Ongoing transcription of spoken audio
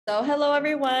So hello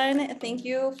everyone, thank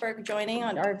you for joining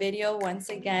on our video once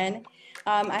again.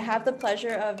 I have the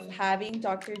pleasure of having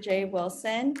Dr. Jay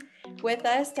Wilson with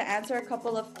us to answer a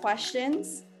couple of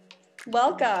questions.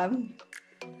 Welcome.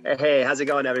 Hey, how's it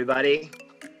going everybody?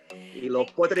 Y lo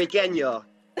puertorriqueño.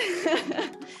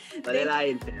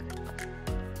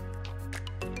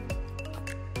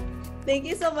 Thank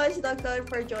you so much, Doctor,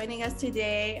 for joining us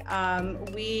today.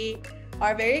 We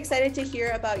are very excited to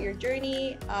hear about your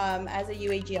journey as a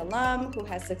UAG alum who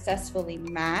has successfully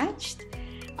matched.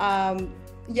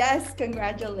 Yes,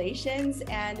 congratulations.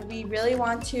 And we really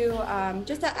want to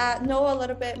just know a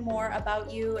little bit more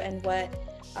about you and what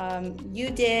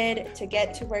you did to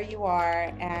get to where you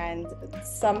are, and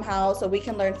somehow so we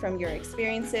can learn from your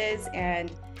experiences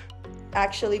and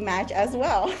actually match as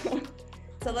well.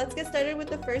 So let's get started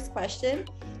with the first question.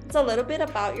 It's a little bit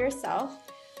about yourself.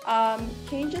 Can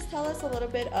you just tell us a little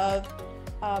bit of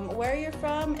where you're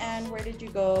from and where did you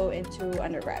go into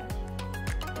undergrad?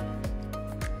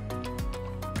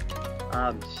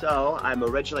 So I'm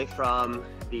originally from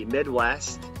the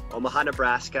Midwest, Omaha,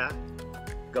 Nebraska.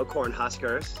 Go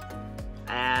Cornhuskers.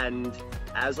 And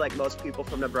as like most people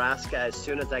from Nebraska, as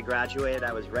soon as I graduated,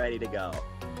 I was ready to go.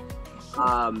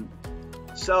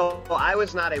 So I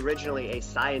was not originally a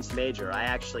science major. I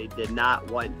actually did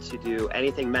not want to do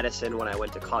anything medicine when I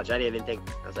went to college. I didn't even think,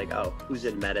 I was like, oh, who's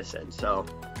in medicine? So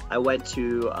I went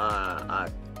to a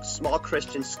small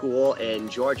Christian school in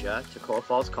Georgia, Toccoa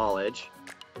Falls College.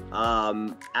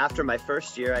 After my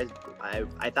first year,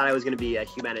 I thought I was going to be a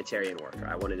humanitarian worker.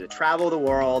 I wanted to travel the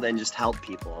world and just help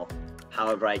people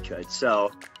however I could.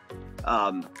 So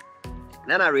then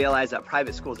I realized that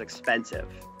private school is expensive.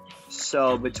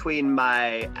 So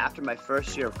after my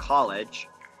first year of college,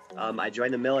 I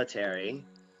joined the military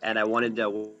and I wanted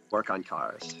to work on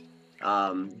cars.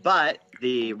 But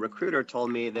the recruiter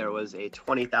told me there was a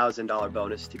 $20,000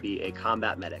 bonus to be a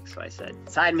combat medic. So I said,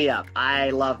 sign me up.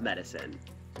 I love medicine.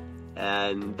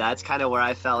 And that's kind of where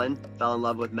I fell in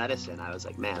love with medicine. I was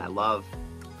like, man, I love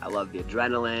the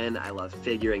adrenaline. I love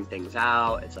figuring things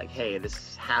out. It's like, hey, this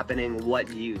is happening. What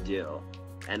do you do?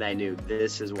 And I knew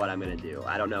this is what I'm going to do.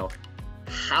 I don't know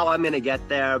how I'm going to get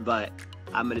there, but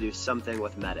I'm going to do something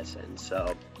with medicine.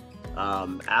 So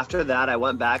after that, I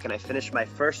went back and I finished my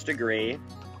first degree,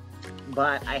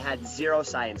 but I had 0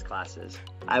 science classes.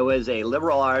 I was a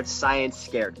liberal arts. Science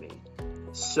scared me.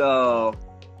 So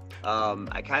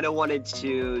I kind of wanted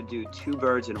to do 2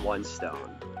 birds in 1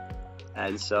 stone.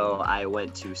 And so I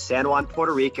went to San Juan,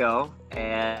 Puerto Rico,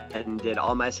 and did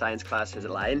all my science classes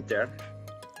at La Inter.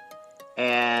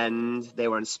 And they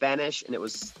were in Spanish, and it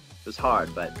was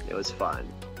hard, but it was fun.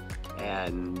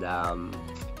 And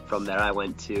from there, I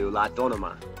went to La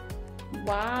Autónoma.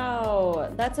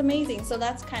 Wow, that's amazing. So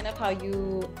that's kind of how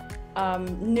you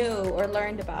knew or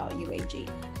learned about UAG,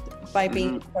 by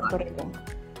being in Puerto Rico.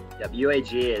 Yep,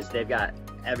 UAG they've got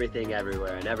everything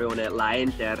everywhere, and everyone at La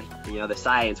Inter, the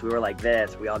science, we were like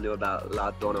this. We all knew about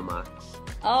La Autónoma.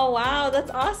 Oh wow, that's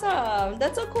awesome.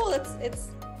 That's so cool.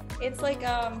 It's like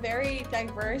a very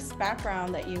diverse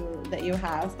background that you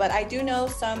have. But I do know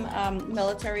some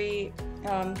military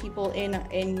people in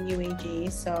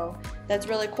UAG, so that's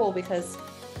really cool because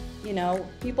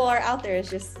people are out there. It's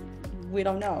just we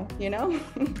don't know,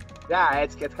 Yeah,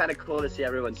 it's kind of cool to see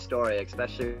everyone's story,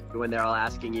 especially when they're all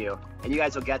asking you. And you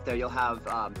guys will get there. You'll have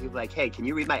people like, hey, can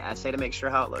you read my essay to make sure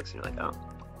how it looks? And you're like, oh.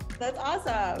 That's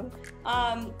awesome.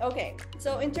 Okay,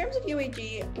 so in terms of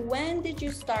UAG, when did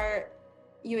you start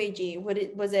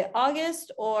UAG? Was it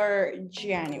August or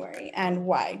January, and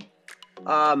why?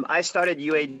 I started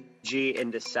UAG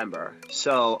in December.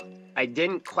 So I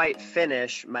didn't quite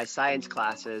finish my science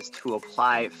classes to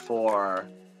apply for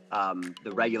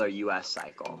the regular US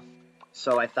cycle.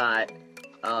 So I thought,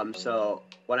 so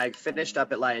when I finished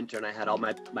up at La Inter and I had all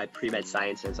my pre-med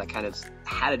sciences, I kind of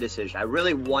had a decision. I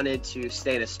really wanted to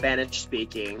stay in a Spanish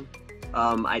speaking.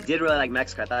 I did really like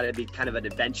Mexico. I thought it'd be kind of an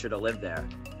adventure to live there.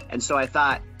 And so I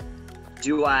thought,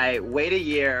 do I wait a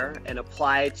year and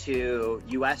apply to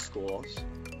US schools,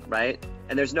 right?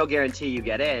 And there's no guarantee you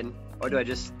get in, or do I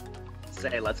just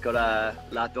say, let's go to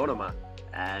La Autónoma?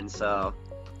 And so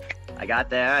I got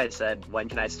there, I said, when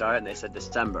can I start? And they said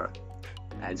December.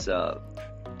 And so,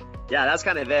 yeah, that's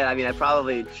kind of it. I mean, I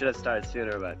probably should have started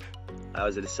sooner, but I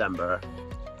was in December.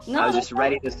 I was just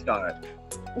ready to start.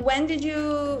 When did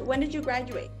you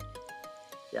graduate?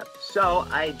 Yep. So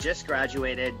I just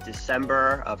graduated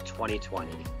December of 2020.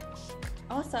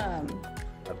 Awesome.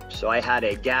 So I had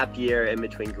a gap year in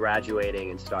between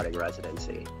graduating and starting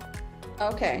residency.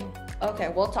 Okay.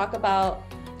 We'll talk about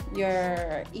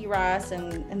your ERAS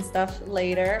and stuff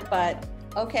later, but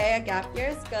okay, a gap year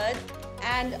is good.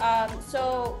 And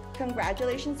so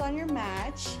congratulations on your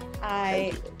match.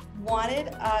 I wanted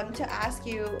to ask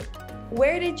you,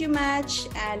 where did you match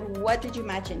and what did you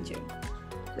match into?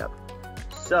 Yep.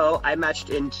 So I matched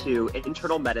into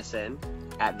internal medicine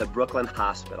at the Brooklyn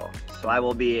Hospital. So I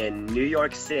will be in New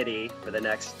York City for the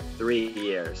next 3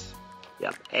 years.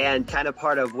 Yep. And kind of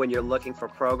part of when you're looking for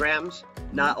programs,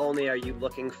 not only are you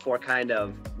looking for kind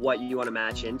of what you want to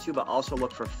match into, but also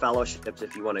look for fellowships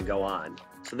if you want to go on.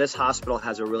 So this hospital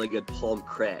has a really good Pulm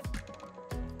Crit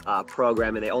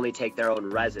program, and they only take their own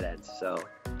residents. So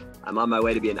I'm on my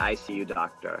way to be an ICU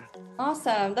doctor.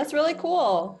 Awesome. That's really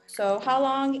cool. So how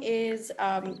long is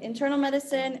internal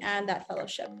medicine and that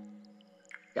fellowship?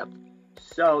 Yep.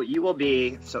 So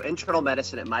internal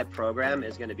medicine at my program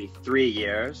is going to be 3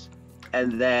 years.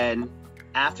 And then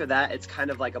after that, it's kind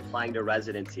of like applying to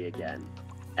residency again.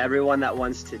 Everyone that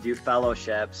wants to do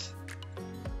fellowships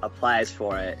applies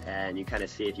for it, and you kind of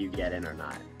see if you get in or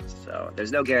not. So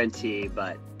there's no guarantee,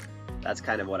 but that's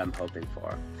kind of what I'm hoping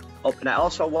for. Oh, and I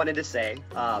also wanted to say,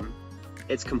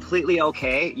 it's completely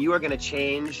okay. You are going to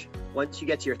change once you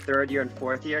get to your 3rd year and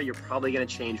 4th year. You're probably going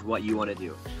to change what you want to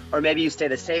do, or maybe you stay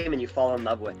the same and you fall in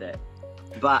love with it.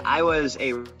 But I was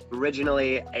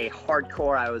originally a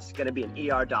hardcore, I was going to be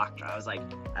an ER doctor. I was like,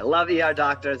 I love ER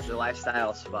doctors, the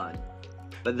lifestyle is fun.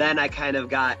 But then I kind of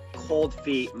got cold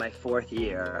feet my 4th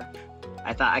year.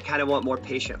 I thought I kind of want more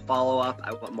patient follow-up.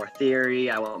 I want more theory.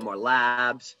 I want more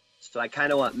labs. So I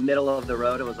kind of went middle of the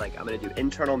road and was like, I'm going to do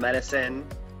internal medicine,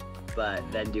 but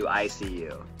then do ICU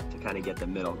to kind of get the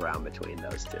middle ground between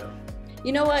those two.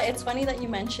 You know what? It's funny that you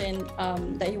mentioned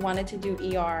that you wanted to do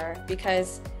ER,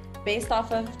 because based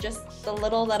off of just the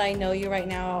little that I know you right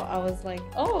now, I was like,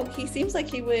 oh, he seems like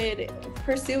he would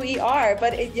pursue ER,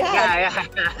 but Yeah.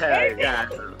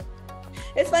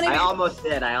 It's funny. I almost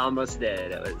did.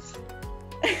 It was.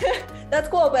 That's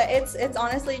cool, but it's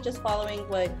honestly just following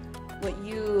what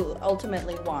you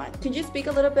ultimately want. Could you speak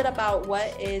a little bit about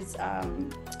what is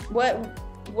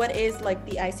like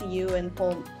the ICU and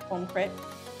Pulm Crit?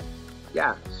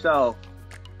 Yeah. So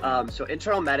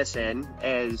internal medicine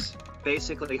is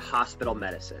basically hospital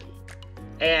medicine,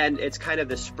 and it's kind of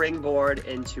the springboard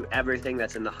into everything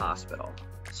that's in the hospital.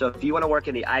 So if you want to work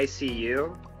in the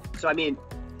ICU,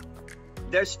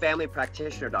 there's family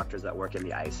practitioner doctors that work in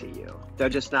the ICU. They're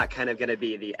just not kind of going to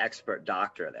be the expert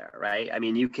doctor there, right? I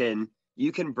mean, you can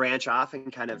branch off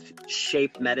and kind of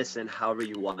shape medicine however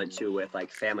you want to with like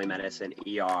family medicine,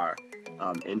 ER,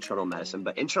 internal medicine.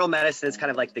 But internal medicine is kind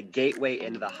of like the gateway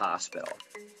into the hospital.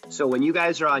 So when you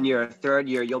guys are on your 3rd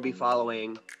year, you'll be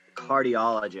following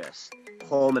cardiologists,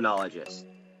 pulmonologists,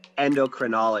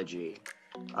 endocrinology.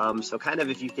 So kind of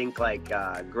if you think like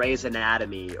Grey's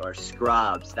Anatomy or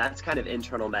Scrubs, that's kind of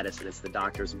internal medicine. It's the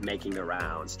doctors making the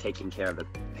rounds, taking care of the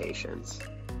patients.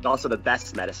 It's also the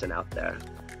best medicine out there.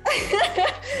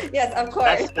 Yes, of course.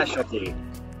 Best specialty.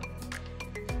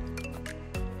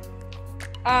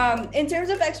 In terms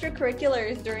of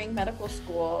extracurriculars during medical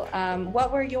school,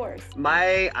 what were yours?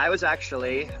 I was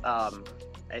actually, I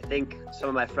think some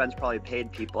of my friends probably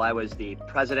paid people. I was the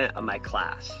president of my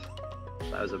class.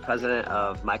 So I was the president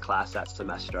of my class that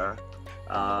semester.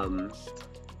 And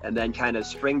then kind of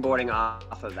springboarding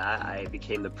off of that, I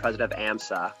became the president of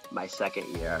AMSA my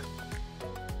 2nd year.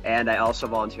 And I also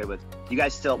volunteered with, you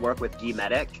guys still work with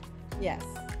D-Medic? Yes.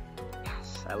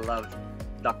 Yes, I love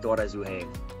Dr. Zuhaib.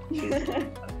 She's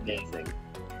amazing.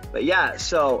 But yeah,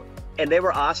 and they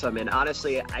were awesome. And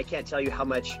honestly, I can't tell you how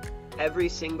much every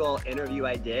single interview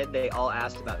I did, they all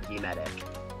asked about D-Medic.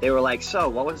 They were like, so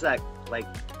what was that like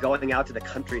going out to the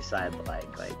countryside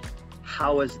like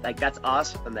how was like, that's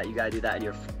awesome that you got to do that in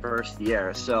your 1st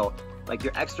year. So like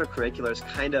your extracurriculars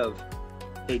kind of,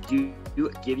 they do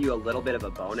give you a little bit of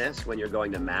a bonus when you're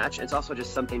going to match. It's also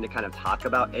just something to kind of talk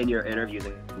about in your interviews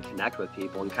and connect with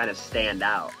people and kind of stand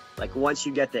out. Like once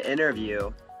you get the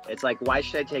interview, it's like, why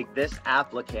should I take this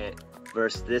applicant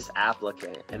versus this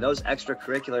applicant? And those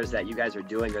extracurriculars that you guys are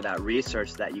doing, or that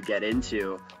research that you get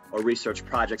into, or research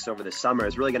projects over the summer,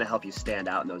 is really going to help you stand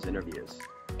out in those interviews.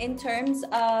 In terms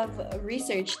of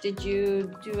research, did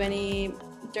you do any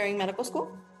during medical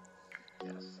school?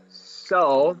 Yes.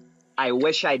 So I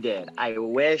wish I did.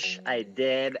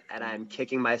 And I'm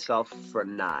kicking myself for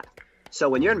not. So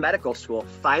when you're in medical school,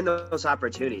 find those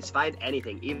opportunities, find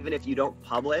anything, even if you don't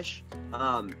publish.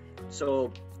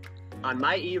 So on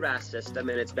my ERAS system,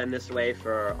 and it's been this way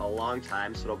for a long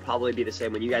time, so it'll probably be the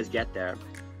same when you guys get there,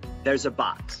 there's a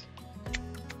box.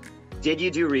 Did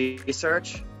you do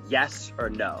research? Yes or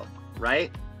no,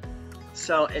 right?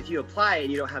 So if you apply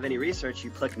and you don't have any research, you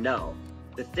click no.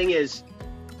 The thing is,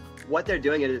 what they're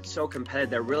doing is it's so competitive.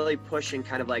 They're really pushing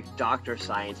kind of like doctor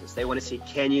scientists. They want to see,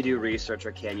 can you do research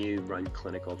or can you run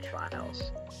clinical trials?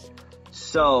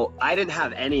 So I didn't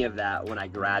have any of that when I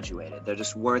graduated. There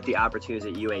just weren't the opportunities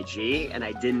at UAG, and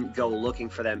I didn't go looking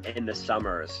for them in the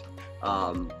summers,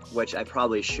 which I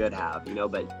probably should have, you know,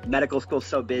 but medical school's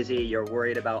so busy. You're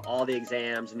worried about all the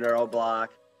exams, neuroblock,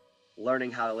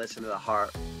 learning how to listen to the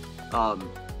heart.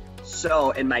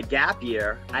 So in my gap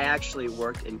year, I actually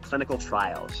worked in clinical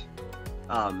trials.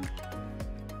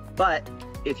 But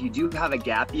if you do have a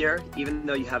gap year, even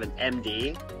though you have an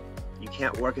MD, you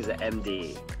can't work as an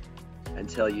MD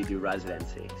until you do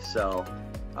residency. So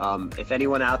if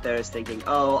anyone out there is thinking,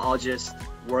 oh, I'll just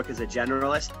work as a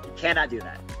generalist, you cannot do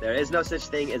that. There is no such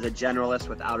thing as a generalist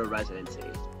without a residency.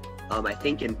 I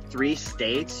think in 3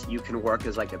 states, you can work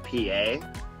as like a PA,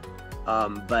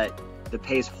 but the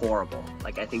pay's horrible.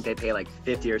 Like I think they pay like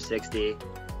 50 or 60.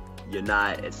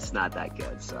 It's not that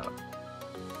good. So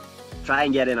try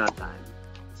and get in on time.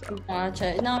 So.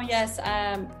 Gotcha. No, yes.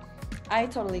 I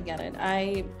totally get it.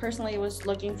 I personally was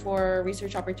looking for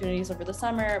research opportunities over the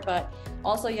summer, but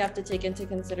also you have to take into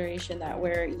consideration that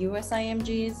we're US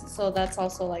IMGs, so that's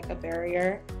also like a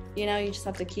barrier. You know, you just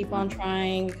have to keep on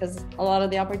trying because a lot of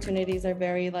the opportunities are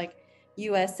very like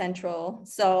US central.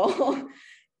 So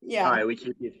yeah. All right, we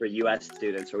keep these for US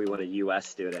students, or we want a US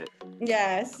student.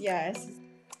 Yes, yes.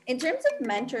 In terms of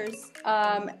mentors,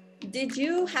 did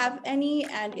you have any?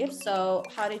 And if so,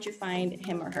 how did you find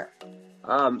him or her?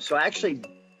 So I actually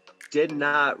did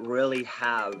not really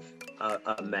have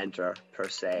a mentor per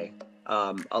se.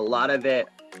 A lot of it,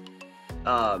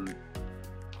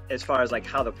 as far as like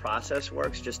how the process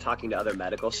works, just talking to other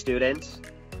medical students.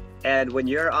 And when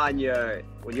you're on your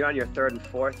 3rd and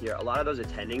 4th year, a lot of those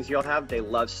attendings you'll have, they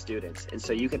love students. And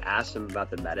so you can ask them about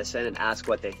the medicine and ask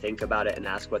what they think about it and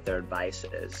ask what their advice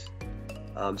is.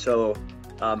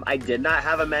 I did not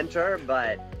have a mentor,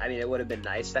 but I mean, it would have been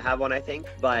nice to have one, I think.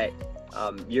 But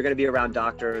you're going to be around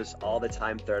doctors all the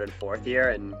time, 3rd and 4th year,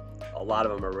 and a lot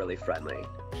of them are really friendly.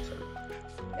 So.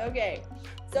 Okay.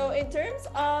 So in terms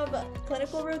of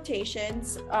clinical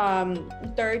rotations,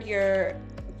 3rd year,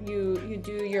 you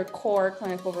do your core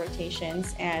clinical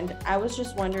rotations, and I was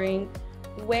just wondering,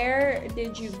 where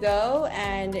did you go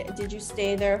and did you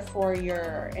stay there for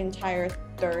your entire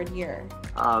 3rd year?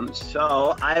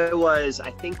 So I was,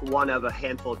 I think, one of a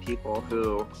handful of people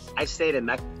who I stayed in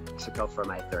Mexico for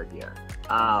my 3rd year.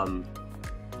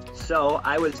 So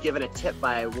I was given a tip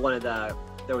by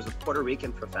there was a Puerto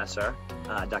Rican professor,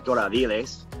 Dr.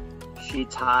 Aviles. She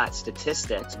taught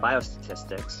statistics,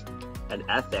 biostatistics, and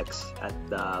ethics at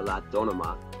La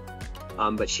Autónoma.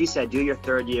 But she said, do your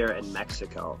 3rd year in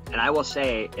Mexico. And I will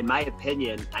say, in my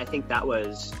opinion, I think that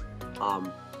was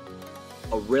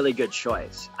a really good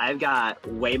choice. I've got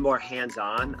way more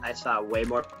hands-on. I saw way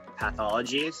more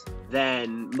pathologies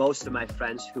than most of my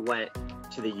friends who went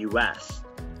to the US.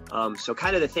 So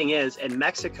kind of the thing is, in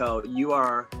Mexico, you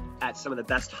are at some of the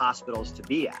best hospitals to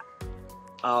be at.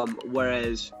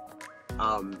 Whereas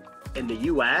in the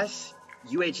US,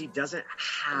 UAG doesn't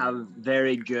have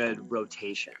very good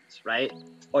rotations, right?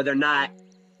 Or they're not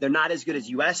as good as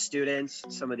US students.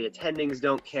 Some of the attendings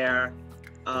don't care.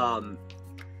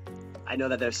 I know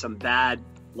that there's some bad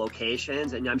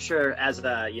locations, and I'm sure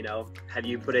have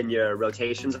you put in your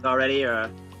rotations already, or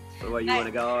where you want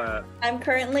to go? Or? I'm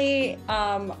currently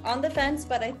on the fence,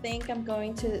 but I think I'm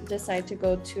going to decide to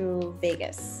go to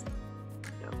Vegas.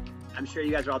 I'm sure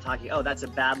you guys are all talking, oh, that's a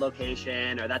bad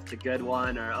location, or that's a good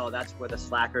one, or oh, that's where the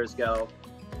slackers go.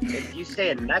 If you stay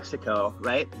in Mexico,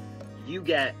 right,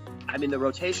 the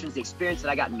rotations, the experience that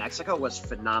I got in Mexico was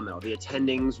phenomenal. The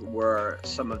attendings were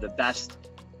some of the best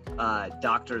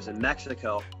doctors in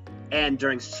Mexico. And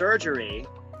during surgery,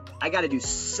 I got to do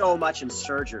so much in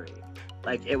surgery.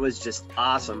 Like, it was just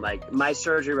awesome. Like, my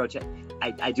surgery rotation,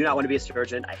 I do not want to be a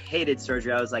surgeon. I hated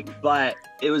surgery. I was like, but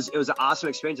it was an awesome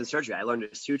experience in surgery. I learned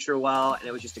to suture well, and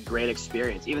it was just a great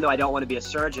experience. Even though I don't want to be a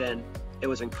surgeon, it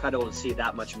was incredible to see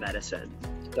that much medicine.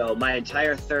 So my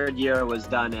entire 3rd year was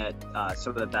done at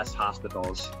some of the best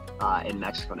hospitals in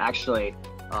Mexico. And actually,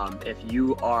 if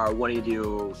you are wanting to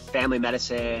do family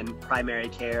medicine, primary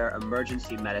care,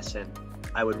 emergency medicine,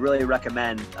 I would really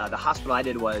recommend, the hospital I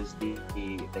did was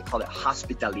they call it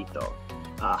Hospitalito,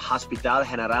 Hospital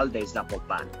General de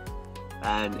Zapopan.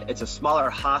 And it's a smaller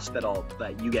hospital,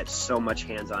 but you get so much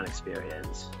hands-on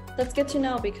experience. That's good to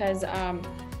know because,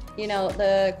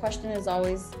 the question is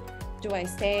always, do I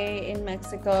stay in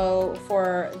Mexico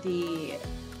for the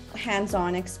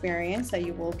hands-on experience that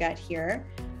you will get here?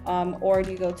 Or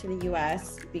do you go to the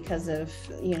US because of,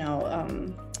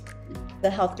 the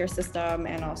healthcare system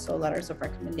and also letters of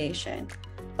recommendation?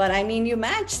 but I mean, you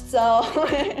matched, so.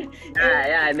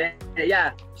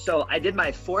 Yeah. So I did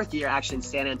my 4th year actually in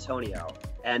San Antonio,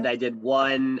 and I did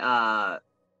one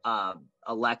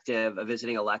elective, a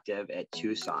visiting elective at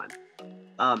Tucson.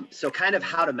 So kind of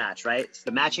how to match, right? So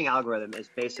the matching algorithm is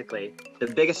basically, the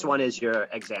biggest one is your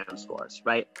exam scores,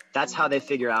 right? That's how they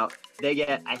figure out, they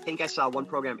get, I think I saw one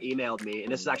program emailed me,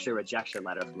 and this is actually a rejection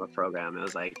letter from a program. It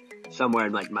was like somewhere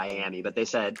in like Miami, but they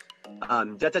said,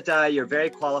 you're very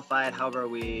qualified. However,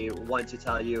 we want to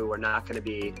tell you, we're not going to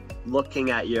be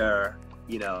looking at your,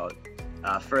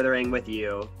 furthering with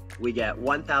you. We get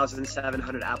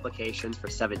 1,700 applications for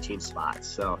 17 spots.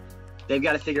 So they've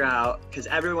got to figure out, because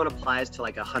everyone applies to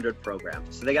like 100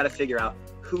 programs. So they got to figure out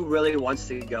who really wants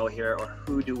to go here, or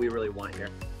who do we really want here?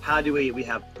 How do we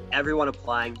have everyone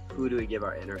applying, who do we give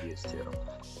our interviews to?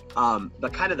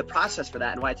 But kind of the process for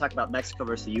that, and why I talk about Mexico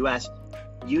versus the US,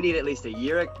 you need at least a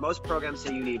year. Most programs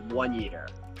say you need 1 year,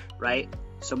 right?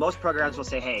 So most programs will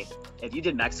say, hey, if you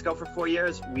did Mexico for 4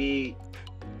 years,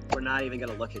 we're not even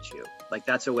going to look at you. Like,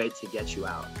 that's a way to get you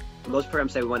out. Most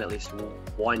programs say we want at least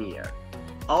 1 year.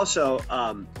 Also,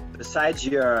 besides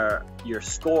your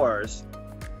scores,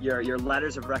 your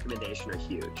letters of recommendation are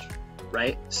huge,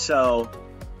 right? So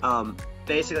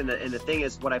basically, and the thing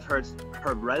is, what I've heard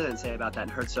residents say about that,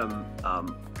 and heard some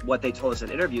what they told us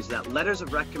in interviews, that letters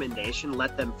of recommendation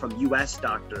let them, from US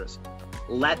doctors,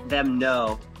 let them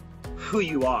know who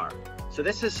you are. So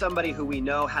this is somebody who we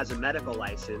know has a medical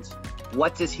license.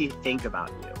 What does he think about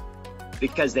you?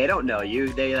 Because they don't know you.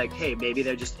 They like, hey, maybe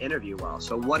they're just interview well.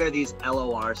 So what are these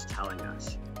LORs telling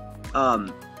us?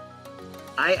 I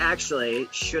actually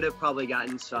should have probably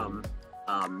gotten some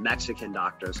Mexican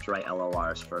doctors to write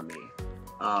LORs for me.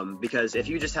 Because if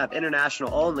you just have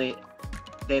international only,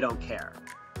 they don't care.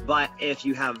 But if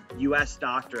you have US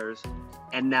doctors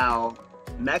and now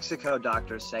Mexico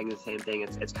doctors saying the same thing,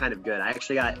 it's kind of good. I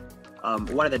actually got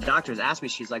one of the doctors asked me,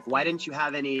 she's like, why didn't you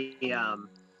have any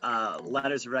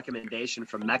letters of recommendation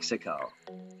from Mexico?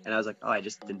 And I was like, oh, I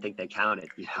just didn't think they counted.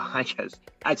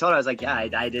 I told her, I was like, yeah, I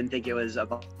didn't think it was a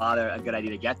good idea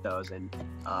to get those. And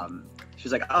she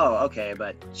was like, oh, okay.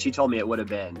 But she told me it would have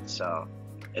been. So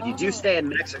if you do stay in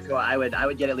Mexico, I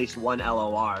would get at least one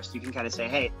LOR. So you can kind of say,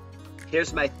 hey,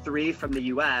 here's my 3 from the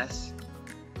US.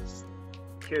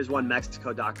 Here's one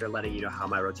Mexico doctor letting you know how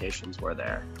my rotations were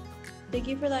there. Thank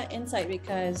you for that insight,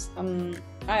 because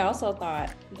I also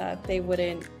thought that they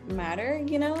wouldn't matter,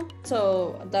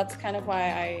 So that's kind of why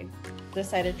I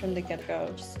decided from the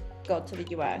get-go, just go to the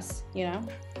US,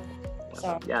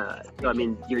 So yeah, so I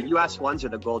mean, your US ones are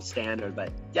the gold standard,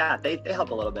 but yeah, they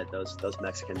help a little bit, those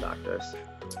Mexican doctors.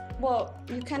 Well,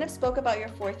 you kind of spoke about your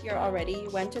 4th year already. You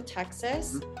went to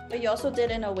Texas, but you also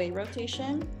did an away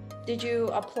rotation. Did you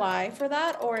apply for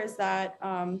that, or is that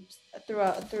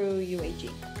through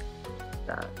UAG?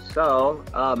 So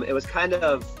it was kind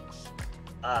of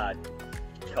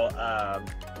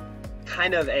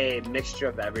a mixture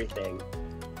of everything.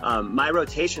 My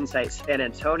rotation site, San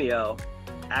Antonio,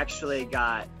 actually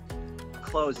got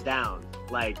closed down,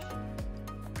 like,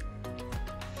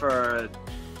 for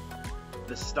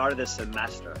the start of the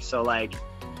semester. So like,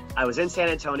 I was in San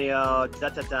Antonio,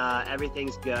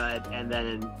 everything's good, and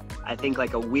then I think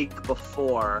like a week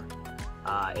before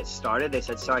it started, they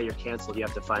said, sorry, you're canceled, you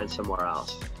have to find somewhere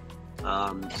else.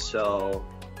 I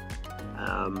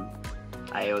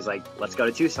was like, let's go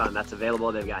to Tucson, that's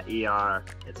available, they've got ER,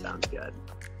 it sounds good.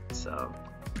 So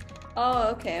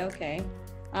okay.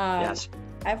 Yes,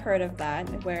 I've heard of that,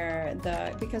 where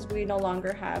because we no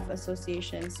longer have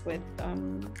associations with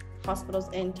hospitals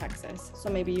in Texas, so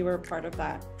maybe you were part of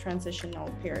that transitional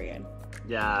period.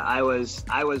 Yeah, I was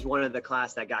one of the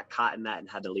class that got caught in that and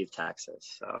had to leave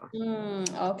Texas. So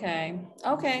okay.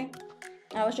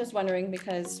 I was just wondering,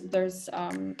 because there's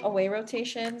away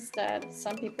rotations that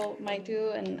some people might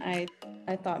do, and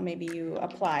I thought maybe you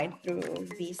applied through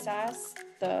VSAS,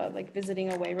 the like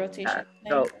visiting away rotation.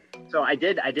 So I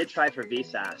did try for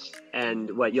VSAS,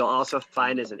 and what you'll also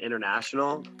find is in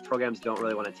international programs don't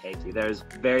really want to take you. There's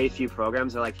very few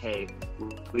programs that are like, hey,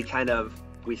 we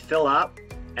fill up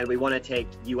and we want to take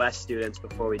US students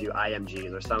before we do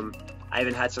IMGs, or some. I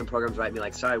even had some programs write me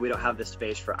like, sorry, we don't have the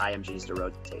space for IMGs to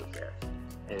rotate here.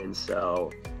 And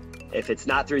so if it's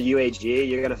not through UAG,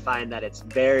 you're going to find that it's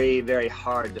very, very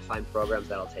hard to find programs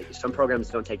that'll take you. Some programs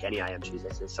don't take any IMGs.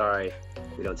 They say, sorry,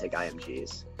 we don't take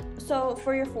IMGs. So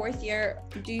for your 4th year,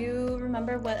 do you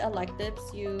remember what electives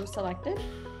you selected?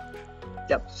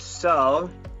 Yep. So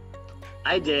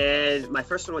I did, my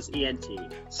first one was ENT.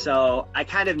 So I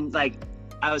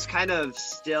was kind of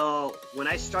still, when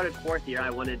I started 4th year, I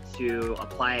wanted to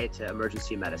apply to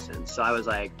emergency medicine. So I was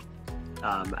like,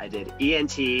 I did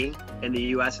ENT in the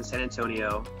US in San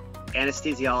Antonio,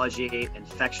 anesthesiology,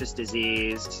 infectious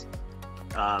disease.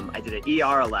 I did an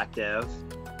ER elective,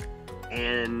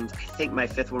 and I think my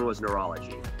fifth one was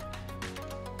neurology.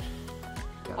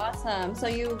 Awesome. So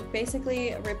you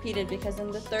basically repeated, because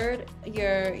in the third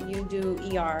year you do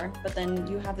ER, but then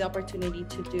you have the opportunity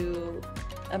to do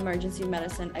emergency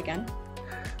medicine again.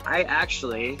 I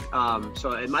actually,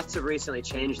 so it must have recently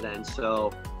changed then.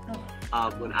 So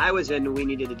when I was in, we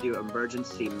needed to do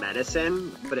emergency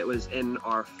medicine, but it was in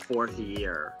our fourth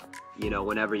year, you know,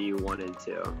 whenever you wanted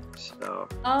to. So.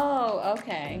 Oh,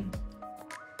 okay.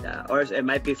 Yeah, or it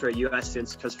might be for US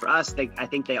students, because for us, I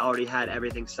think they already had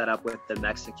everything set up with the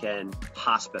Mexican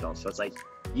hospital. So it's like,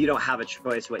 you don't have a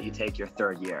choice what you take your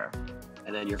third year.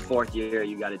 And then your fourth year,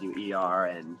 you got to do ER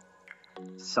and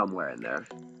somewhere in there.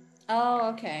 Oh,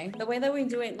 okay. The way that we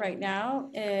do it right now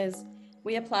is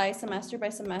we apply semester by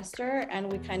semester,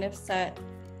 and we kind of set,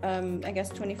 I guess,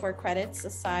 24 credits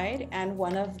aside. And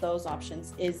one of those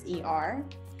options is ER.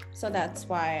 So that's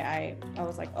why I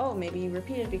was like, oh, maybe you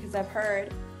repeated, because I've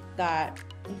heard that,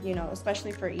 you know,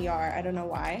 especially for ER, I don't know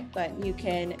why, but you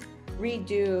can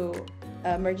redo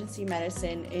emergency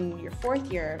medicine in your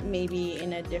fourth year, maybe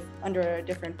in under a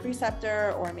different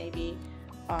preceptor, or maybe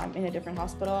in a different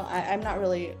hospital. I'm not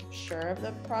really sure of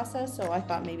the process, so I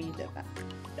thought maybe you did that.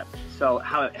 Yep. So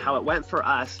how it went for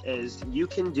us is you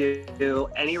can do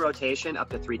any rotation up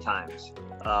to 3 times.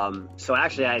 So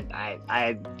actually,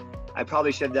 I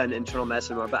probably should have done internal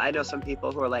medicine more, but I know some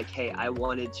people who are like, hey, I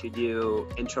wanted to do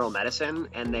internal medicine,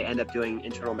 and they end up doing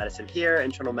internal medicine here,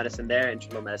 internal medicine there,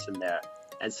 internal medicine there.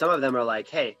 And some of them are like,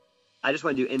 hey, I just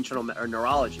want to do internal or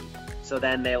neurology. So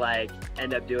then they like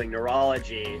end up doing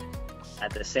neurology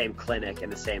at the same clinic in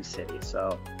the same city.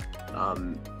 So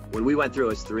when we went through, it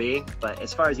was 3, but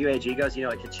as far as UAG goes, you know,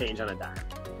 it could change on a dime.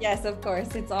 Yes, of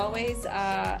course. It's always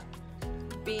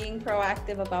being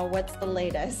proactive about what's the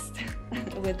latest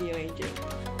with UAG.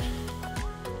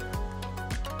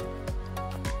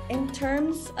 In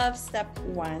terms of step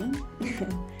 1,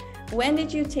 when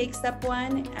did you take step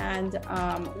 1, and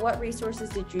what resources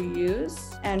did you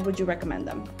use, and would you recommend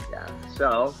them? Yeah,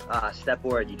 so step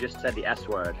word, you just said the S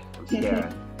word. I'm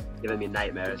scared, giving me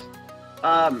nightmares.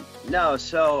 No,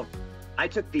 so I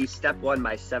took the step 1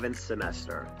 my 7th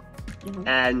semester. Mm-hmm.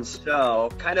 And so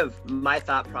kind of my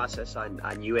thought process on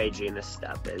UAG in this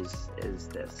step is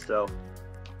this. So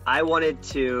I wanted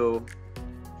to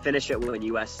finish it when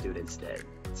US students did.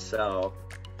 So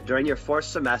during your 4th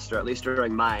semester, at least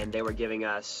during mine, they were giving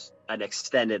us an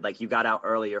extended, like you got out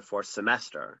early your 4th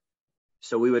semester.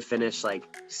 So we would finish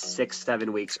like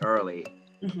 6-7 weeks early.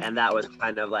 Mm-hmm. And that was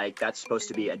kind of like, that's supposed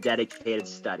to be a dedicated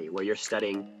study where you're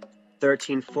studying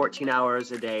 13-14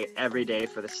 hours a day every day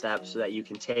for the steps, so that you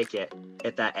can take it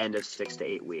at that end of 6 to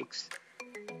 8 weeks.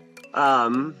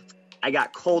 I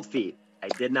got cold feet. I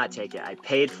did not take it. I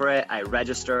paid for it. I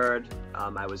registered.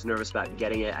 I was nervous about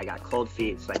getting it. I got cold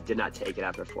feet, so I did not take it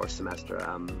after 4th semester.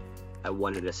 I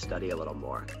wanted to study a little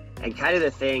more. And kind of the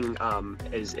thing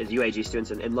is UAG students,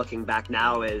 and looking back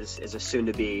now, is a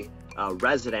soon-to-be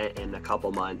resident in a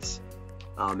couple months.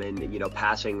 And you know,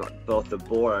 passing both the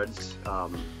boards.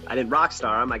 I did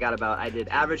rockstar them. I did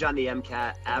average on the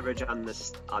MCAT, average on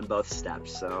both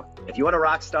steps. So if you want to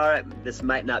rockstar it, this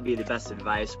might not be the best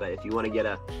advice, but if you want to get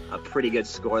a pretty good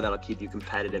score that'll keep you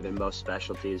competitive in most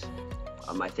specialties,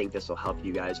 I think this will help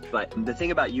you guys. But the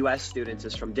thing about US students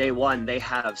is from day 1, they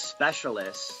have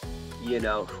specialists, you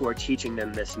know, who are teaching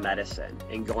them this medicine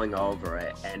and going over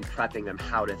it and prepping them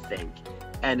how to think.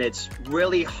 And it's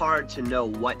really hard to know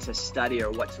what to study or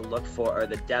what to look for, or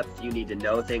the depth you need to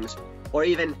know things, or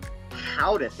even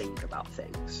how to think about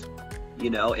things. You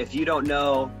know, if you don't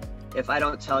know, if I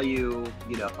don't tell you,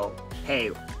 you know, hey,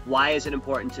 why is it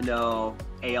important to know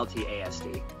ALT, AST?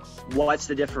 What's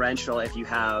the differential if you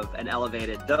have an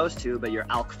elevated those two, but your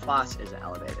alk phos isn't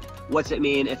elevated? What's it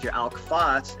mean if your alk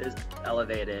phos is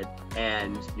elevated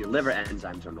and your liver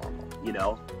enzymes are normal? You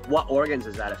know, what organs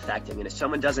is that affecting? And if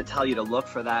someone doesn't tell you to look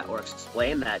for that or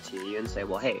explain that to you and say,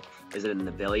 well, hey, is it in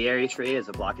the biliary tree? Is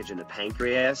a blockage in the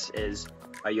pancreas?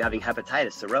 Are you having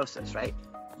hepatitis, cirrhosis, right?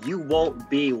 You won't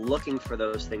be looking for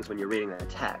those things when you're reading the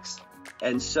text.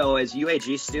 And so as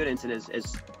UAG students, and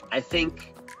as I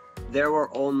think there were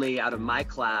only, out of my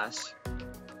class,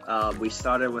 we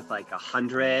started with like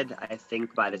 100. I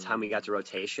think by the time we got to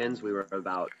rotations, we were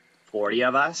about 40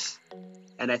 of us.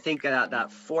 And I think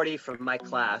that 40 from my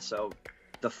class, so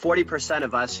the 40%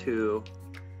 of us who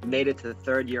made it to the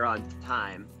 3rd year on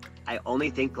time, I only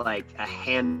think like a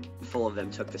handful of them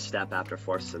took the step after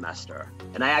 4th semester.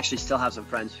 And I actually still have some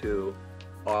friends who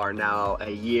are now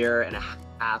a year and a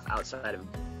half outside of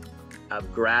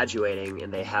of graduating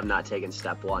and they have not taken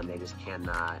step one. They just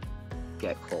cannot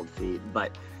get cold feet.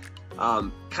 But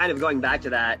kind of going back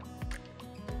to that,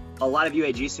 a lot of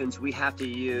UAG students, we have to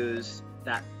use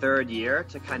that third year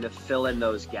to kind of fill in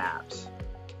those gaps.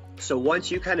 So once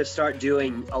you kind of start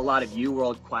doing a lot of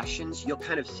UWorld questions, you'll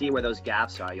kind of see where those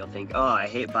gaps are. You'll think, oh, I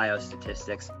hate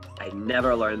biostatistics. I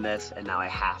never learned this, and now I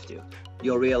have to.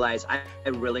 You'll realize I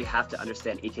really have to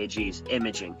understand EKGs,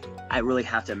 imaging. I really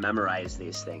have to memorize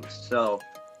these things. So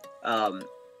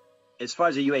as far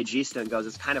as a UAG student goes,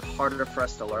 it's kind of harder for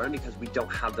us to learn because we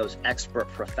don't have those expert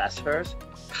professors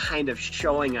kind of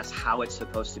showing us how it's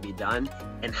supposed to be done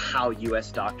and how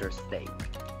US doctors think.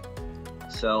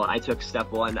 So I took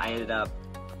step one. I ended up,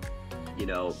 you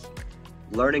know,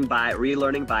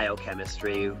 relearning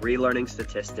biochemistry, relearning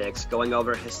statistics, going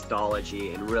over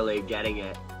histology, and really getting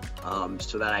it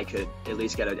so that I could at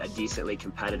least get a decently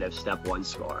competitive step one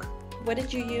score. What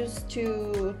did you use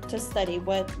to study?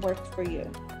 What worked for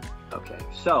you? Okay,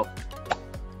 so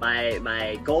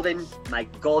my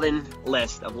golden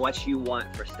list of what you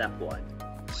want for step one.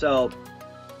 So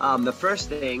the first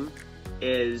thing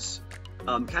is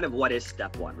kind of what is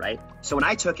step one, right? So when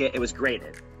I took it, it was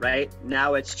graded, right?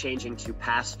 Now it's changing to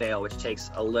pass fail, which takes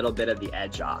a little bit of the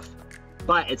edge off,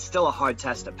 but it's still a hard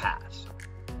test to pass.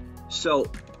 So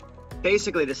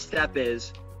basically the step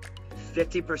is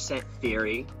 50%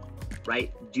 theory,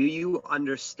 right? Do you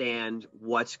understand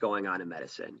what's going on in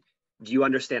medicine? Do you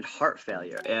understand heart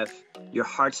failure? If your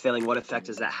heart's failing, what effect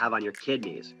does that have on your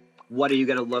kidneys? What are you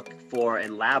going to look for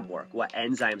in lab work? What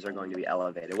enzymes are going to be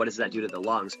elevated? What does that do to the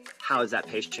lungs? How is that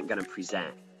patient going to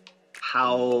present?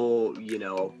 How, you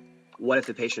know, what if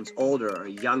the patient's older or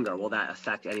younger? Will that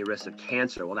affect any risk of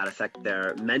cancer? Will that affect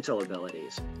their mental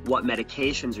abilities? What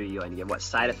medications are you going to give? What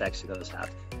side effects do those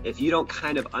have? If you don't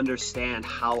kind of understand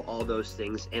how all those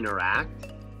things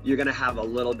interact, you're going to have a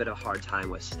little bit of a hard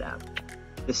time with STEP.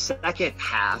 The second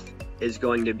half is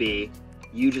going to be,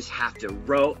 you just have to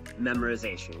rote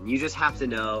memorization. You just have to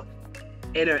know,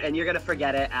 and you're going to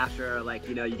forget it after, like,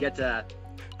 you know, you get to,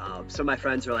 some of my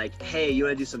friends are like, hey, you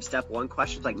want to do some step one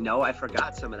questions? Like, no, I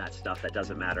forgot some of that stuff that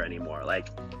doesn't matter anymore. Like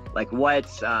what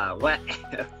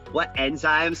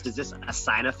enzymes does this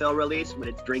eosinophil release when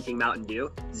it's drinking Mountain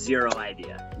Dew? Zero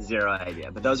idea.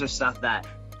 But those are stuff that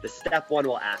the step one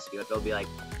will ask you. They'll be like,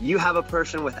 you have a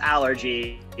person with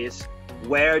allergies.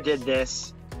 Where did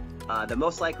this, the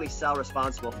most likely cell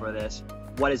responsible for this,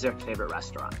 what is their favorite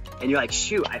restaurant? And you're like,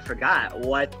 shoot, I forgot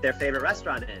what their favorite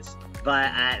restaurant is.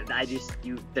 But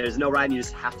there's no rhyme, you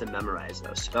just have to memorize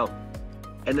those. So,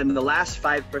 and then the last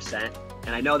 5%,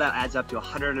 and I know that adds up to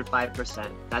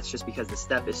 105%, that's just because the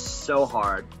step is so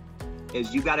hard,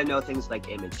 is you gotta know things like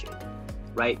imaging,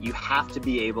 right? You have to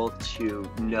be able to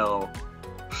know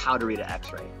how to read an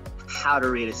X-ray, how to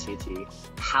read a CT,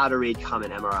 how to read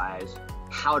common MRIs,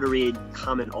 how to read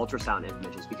common ultrasound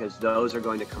images, because those are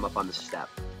going to come up on the step.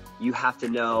 You have to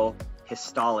know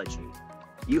histology.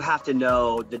 You have to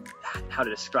know how to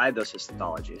describe those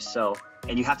histologies. So,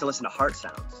 and you have to listen to heart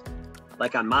sounds.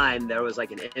 Like on mine, there was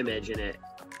like an image in it,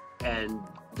 and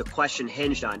the question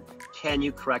hinged on, can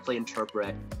you correctly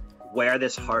interpret where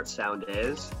this heart sound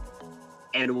is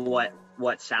and what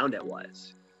sound it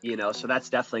was? You know, so that's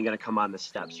definitely going to come on the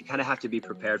steps. You kind of have to be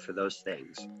prepared for those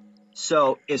things.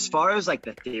 So as far as like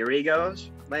the theory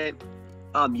goes, right,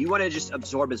 you want to just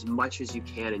absorb as much as you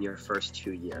can in your first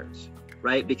 2 years,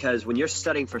 right? Because when you're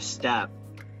studying for STEP,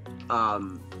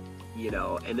 you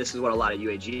know, and this is what a lot of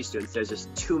UAG students, there's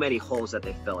just too many holes that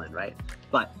they fill in, right?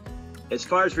 But as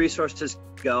far as resources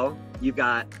go, you've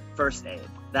got first aid.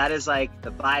 That is like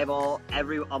the Bible.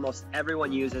 Almost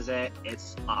everyone uses it.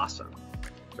 It's awesome,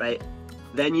 right?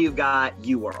 Then you've got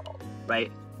UWorld,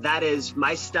 right? That is,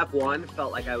 my step one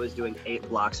felt like I was doing 8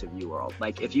 blocks of UWorld.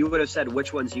 Like if you would have said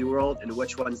which one's UWorld and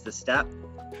which one's the step,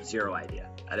 zero idea.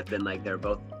 I'd have been like, they're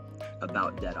both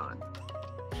about dead on.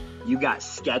 You got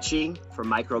Sketchy for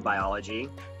microbiology.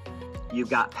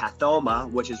 You've got Pathoma,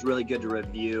 which is really good to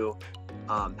review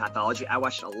pathology. I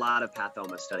watched a lot of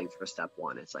Pathoma studying for step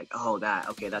one. It's like, oh,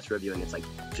 okay, that's reviewing. It's like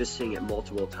just seeing it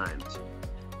multiple times.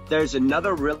 There's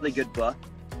another really good book.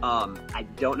 I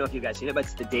don't know if you guys seen it, but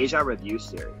it's the Deja Review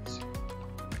series.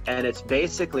 And it's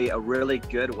basically a really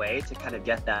good way to kind of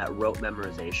get that rote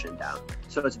memorization down.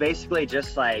 So it's basically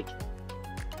just like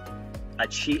a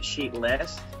cheat sheet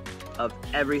list of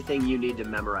everything you need to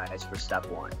memorize for step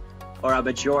one, or a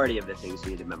majority of the things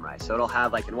you need to memorize. So it'll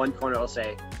have like in one corner, it'll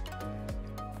say,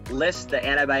 list the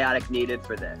antibiotic needed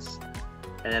for this.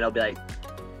 And then it'll be like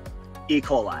E.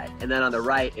 coli. And then on the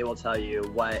right, it will tell you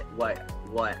what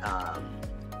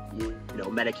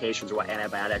medications or what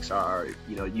antibiotics are,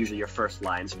 usually your first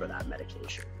lines for that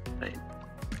medication, right?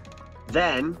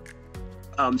 Then,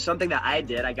 something that I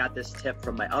did, I got this tip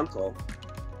from my uncle.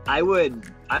 I would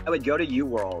go to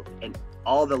UWorld, and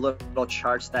all the little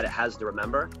charts that it has to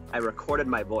remember, I recorded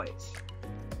my voice.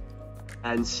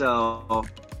 And so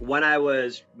when I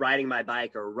was riding my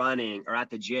bike or running or at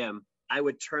the gym, I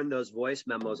would turn those voice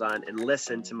memos on and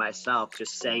listen to myself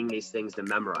just saying these things to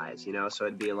memorize, so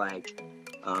it'd be like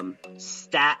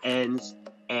statins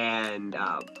and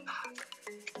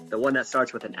the one that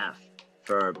starts with an F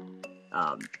for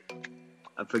I'm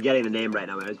forgetting the name right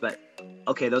now, but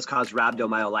okay, those cause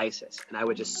rhabdomyolysis, and I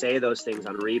would just say those things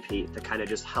on repeat to kind of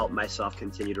just help myself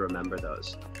continue to remember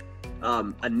those.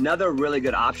 Another really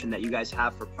good option that you guys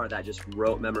have for part of that just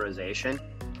rote memorization,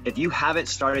 if you haven't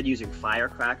started using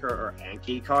Firecracker or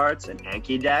Anki cards and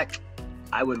Anki Deck,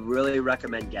 I would really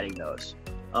recommend getting those.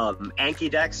 Anki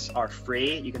Decks are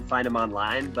free, you can find them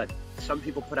online, but some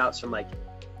people put out some like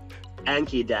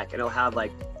Anki Deck, and it'll have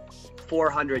like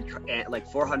 400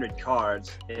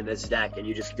 cards in this deck, and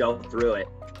you just go through it,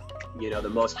 the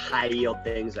most high yield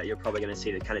things that you're probably going to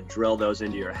see to kind of drill those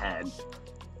into your head.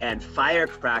 And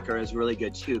Firecracker is really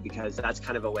good too, because that's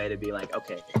kind of a way to be like,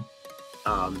 okay,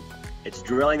 it's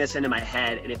drilling this into my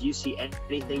head, and if you see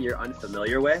anything you're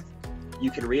unfamiliar with,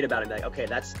 you can read about it and be like, okay,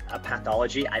 that's a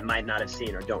pathology I might not have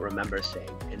seen or don't remember seeing,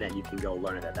 and then you can go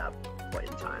learn it at that point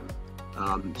in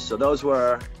time. So those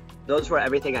were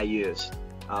everything I used.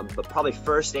 But probably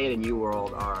First Aid and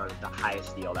UWorld are the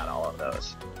highest yield out of all of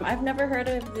those. I've never heard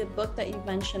of the book that you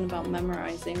mentioned about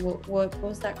memorizing. What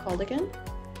was that called again?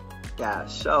 Yeah,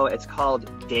 so it's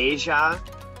called Deja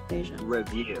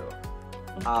Review.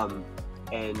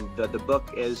 And the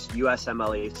book is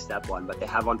USMLE Step 1, but they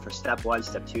have one for Step 1,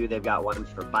 Step 2. They've got one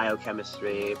for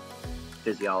biochemistry,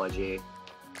 physiology.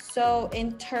 So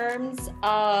in terms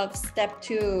of Step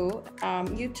 2,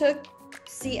 you took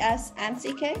CS and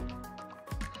CK?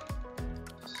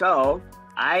 So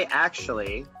I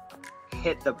actually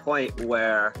hit the point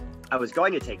where I was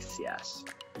going to take CS,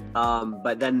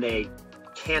 but then they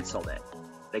canceled it.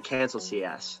 They canceled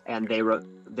CS, and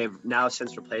they've now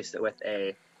since replaced it with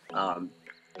a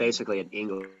basically an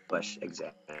English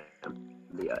exam,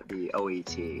 the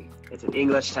OET. It's an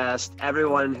English test.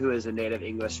 Everyone who is a native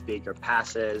English speaker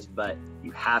passes, but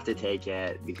you have to take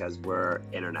it because we're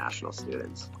international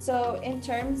students. So in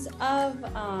terms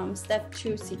of Step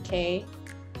 2 CK,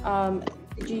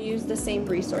 did you use the same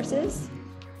resources?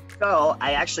 So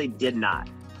I actually did not.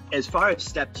 As far as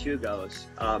Step 2 goes,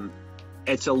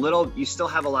 you still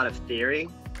have a lot of theory,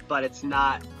 but it's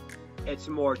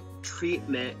more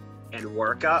treatment and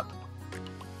workup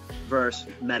versus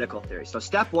medical theory. So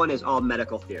Step 1 is all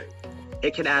medical theory.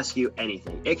 It can ask you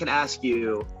anything. It can ask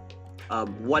you,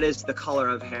 what is the color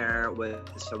of hair with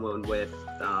someone with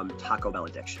Taco Bell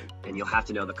addiction? And you'll have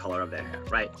to know the color of their hair,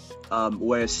 right?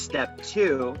 Whereas Step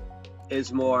 2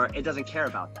 is more, it doesn't care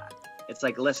about that. It's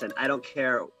like, listen, I don't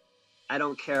care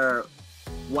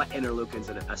what interleukins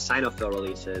a eosinophil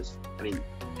releases. I mean,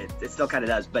 it still kind of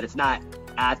does, but it's not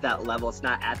at that level. It's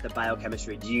not at the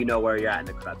biochemistry. Do you know where you're at in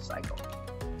the Krebs cycle?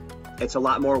 It's a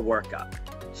lot more workup.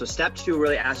 So Step 2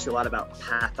 really asks you a lot about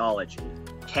pathology.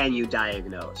 Can you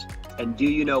diagnose? And do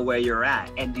you know where you're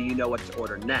at? And do you know what to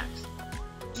order next?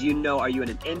 Do you know, are you in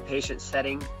an inpatient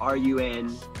setting? Are you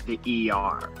in the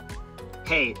ER?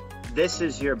 Hey, this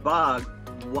is your bug.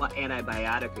 What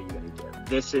antibiotic are you going to give?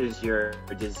 This is your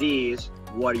disease.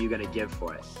 What are you going to give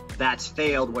for it? That's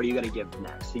failed. What are you going to give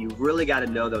next? So you really got to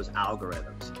know those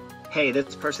algorithms. Hey,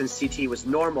 this person's CT was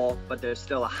normal, but there's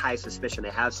still a high suspicion they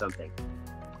have something.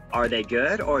 Are they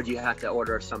good, or do you have to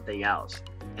order something else?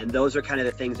 And those are kind of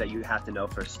the things that you have to know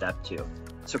for Step 2.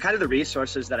 So kind of the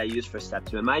resources that I use for Step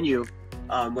 2. And mind you,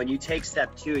 when you take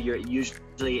Step 2, you're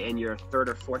usually in your 3rd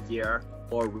or 4th year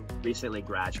or recently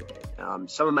graduated.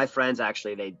 Some of my friends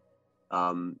actually, they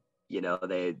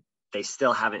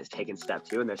still haven't taken Step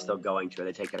 2 and they're still going to,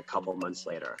 they take it a couple months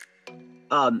later.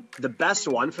 The best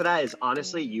one for that is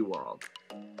honestly UWorld.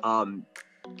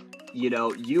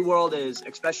 UWorld is,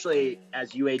 especially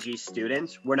as UAG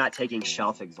students, we're not taking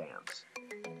shelf exams.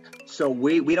 So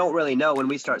we don't really know when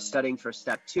we start studying for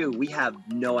Step 2, we have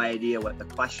no idea what the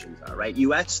questions are, right?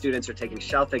 US students are taking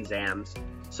shelf exams,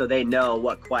 so they know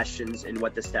what questions and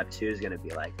what the Step 2 is going to be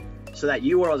like. So that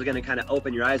UWorld is going to kind of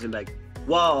open your eyes and be like,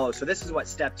 whoa, so this is what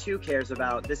Step 2 cares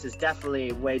about. This is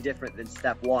definitely way different than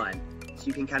Step 1. So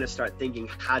you can kind of start thinking,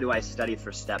 how do I study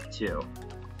for Step 2?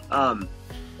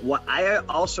 What I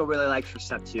also really like for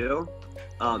Step 2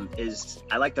 is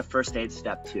I like the First Aid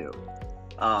Step 2.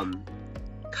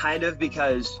 Kind of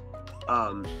because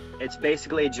it's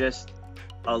basically just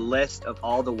a list of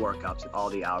all the workups and all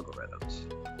the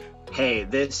algorithms. Hey,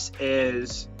 this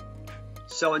is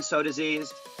so-and-so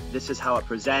disease. This is how it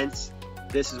presents.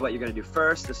 This is what you're going to do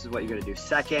first. This is what you're going to do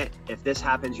second. If this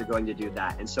happens, you're going to do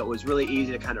that. And so it was really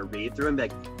easy to kind of read through and be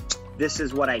like, this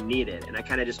is what I needed. And I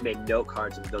kind of just made note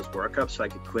cards of those workups so I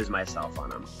could quiz myself on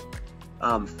them.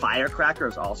 Firecracker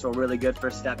is also really good for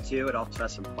step 2. It also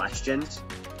has some questions.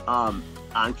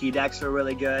 Anki decks are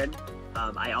really good.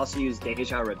 I also use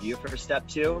Deja Review for step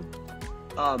 2.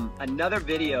 Another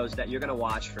videos that you're going to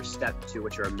watch for step 2,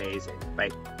 which are amazing,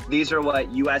 right? These are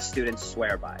what US students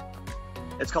swear by.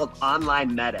 It's called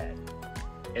Online Med-Ed.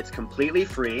 It's completely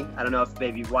free. I don't know if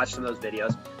maybe you've watched some of those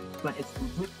videos, but it's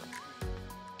completely free.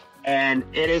 And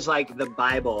it is like the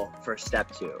Bible for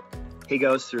step 2. He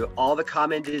goes through all the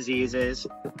common diseases,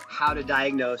 how to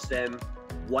diagnose them,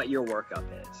 what your workup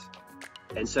is.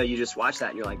 And so you just watch that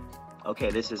and you're like, okay,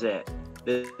 this is it.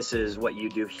 This is what you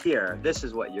do here. This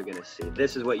is what you're going to see.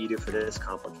 This is what you do for this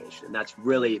complication. And that's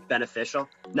really beneficial,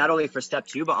 not only for step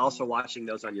 2, but also watching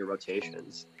those on your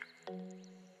rotations.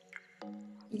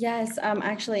 Yes,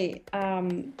 actually,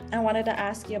 I wanted to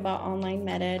ask you about Online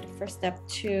Med-Ed for step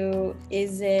 2.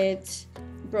 Is it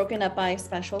broken up by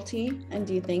specialty? And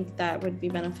do you think that would be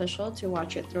beneficial to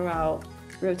watch it throughout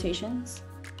rotations?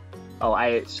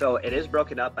 Oh, so it is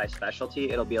broken up by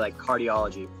specialty. It'll be like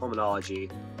cardiology, pulmonology,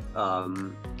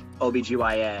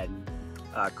 OBGYN,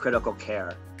 critical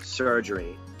care,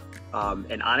 surgery.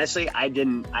 And honestly, I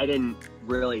didn't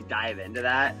really dive into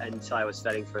that until I was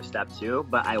studying for step 2,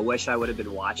 but I wish I would have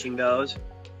been watching those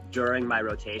during my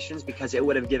rotations because it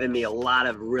would have given me a lot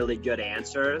of really good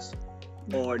answers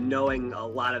or knowing a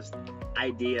lot of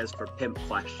ideas for PIMP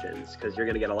questions, because you're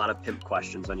going to get a lot of PIMP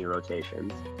questions on your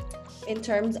rotations. In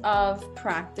terms of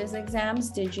practice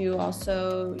exams, did you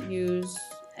also use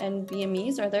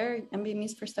NBMEs? Are there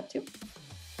NBMEs for step 2?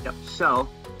 Yep. So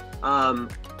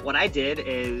what I did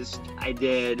is I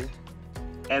did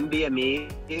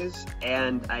MBMEs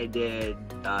and I did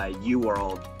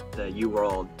UWorld, the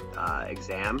UWorld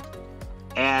exam,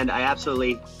 and I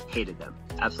absolutely hated them.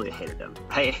 Absolutely hated them.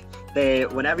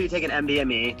 Whenever you take an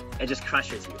MBME, it just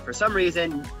crushes you. For some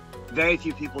reason, very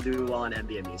few people do well on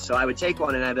MBME. So I would take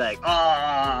one and I'd be like,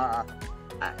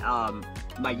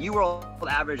 my UWorld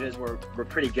averages were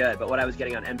pretty good, but what I was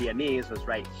getting on MBMEs was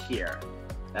right here.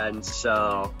 And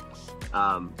so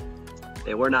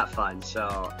they were not fun.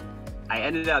 So I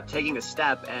ended up taking a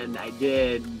step and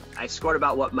I scored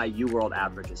about what my UWorld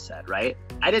averages said, right?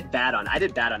 I did bad on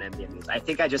MBMEs. I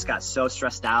think I just got so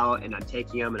stressed out and I'm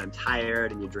taking them and I'm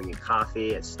tired and you're drinking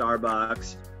coffee at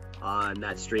Starbucks on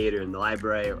that street or in the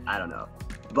library, I don't know.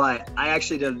 But I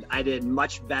did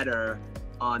much better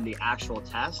on the actual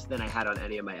test than I had on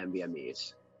any of my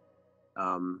MBMEs.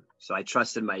 So I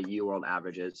trusted my UWorld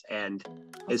averages. And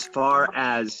as far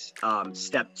as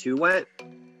step 2 went,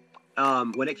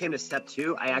 when it came to step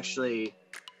 2, I actually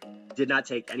did not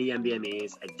take any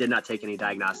MBMEs. I did not take any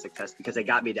diagnostic tests because it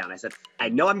got me down. I said, I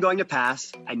know I'm going to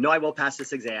pass. I know I will pass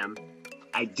this exam.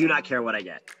 I do not care what I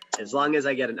get. As long as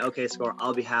I get an okay score,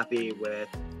 I'll be happy with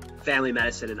family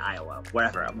medicine in Iowa,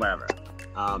 wherever.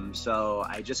 So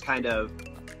I just kind of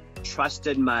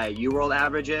trusted my UWorld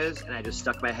averages and I just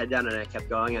stuck my head down and I kept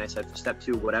going. And I said, for step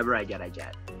 2, whatever I get, I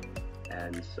get.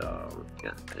 And so,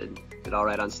 yeah, I did all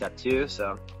right on step 2.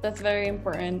 So that's very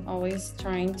important. Always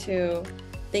trying to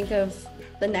think of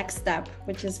the next step,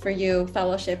 which is for you,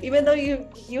 fellowship, even though you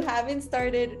haven't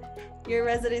started your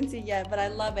residency yet, but I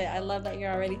love it. I love that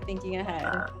you're already thinking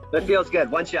ahead. It feels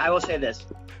good. I will say this,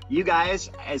 you guys,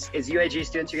 as UAG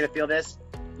students, you're gonna feel this.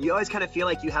 You always kind of feel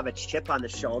like you have a chip on the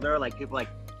shoulder. Like people like,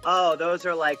 oh, those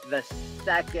are like the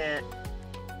second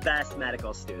best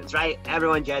medical students, right?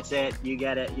 Everyone gets it. You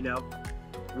get it. You know,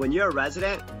 when you're a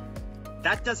resident,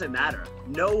 that doesn't matter.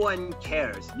 No one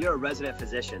cares. You're a resident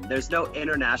physician. There's no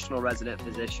international resident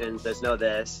physicians. There's no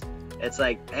this. It's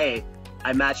like, hey,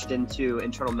 I matched into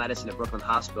internal medicine at Brooklyn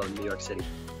Hospital in New York City.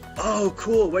 Oh,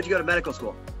 cool. Where'd you go to medical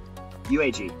school?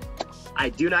 UAG. I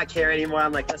do not care anymore.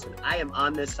 I'm like, listen, I am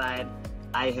on this side.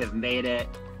 I have made it.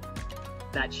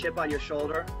 That chip on your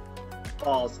shoulder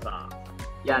falls off.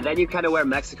 Yeah, then you kind of wear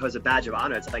Mexico as a badge of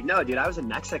honor. It's like, no, dude, I was in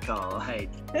Mexico.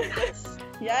 Like,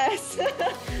 yes.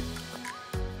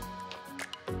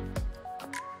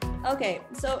 Okay,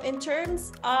 so in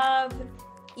terms of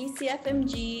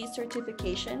ECFMG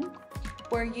certification,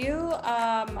 were you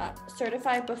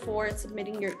certified before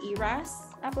submitting your ERAS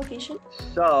application?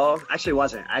 So, actually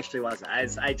wasn't. I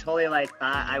totally thought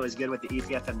I was good with the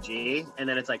ECFMG. And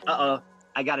then it's like,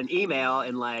 I got an email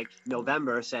in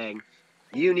November saying,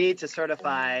 you need to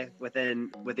certify with the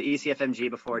ECFMG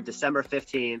before December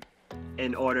 15th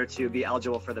in order to be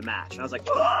eligible for the match. And I was like,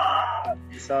 "Ah!"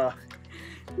 So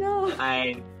No.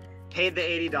 I paid the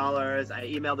 $80. I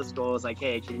emailed the school, was like,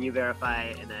 hey, can you verify?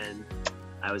 And then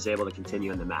I was able to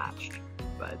continue in the match.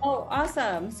 But Oh,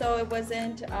 awesome. So it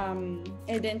wasn't,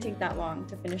 it didn't take that long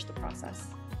to finish the process.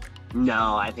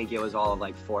 no, I think it was all of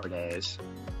like 4 days.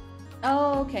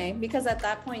 Oh, okay. Because at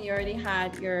that point you already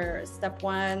had your step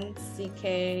 1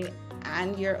 CK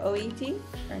and your OET,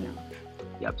 or no?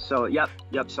 Yep.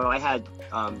 So I had,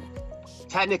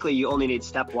 technically you only need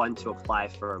step 1 to apply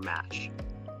for a match.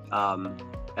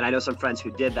 And I know some friends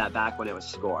who did that back when it was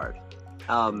scored.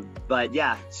 But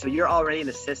yeah, so you're already in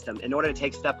the system. In order to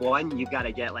take step 1, you've got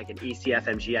to get like an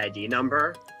ECFMG ID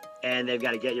number, and they've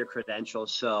got to get your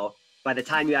credentials. So by the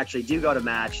time you actually do go to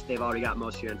match, they've already got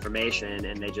most of your information,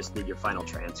 and they just need your final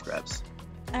transcripts.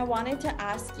 I wanted to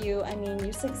ask you, I mean,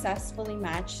 you successfully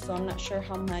matched, so I'm not sure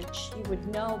how much you would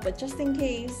know, but just in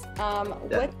case,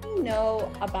 what do you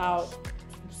know about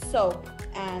SOAP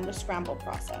and the scramble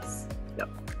process? Yep.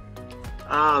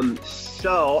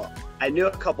 So I knew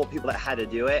a couple people that had to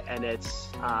do it, and it's,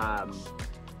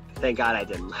 thank God I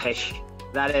didn't. Like,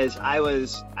 that is,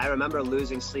 I remember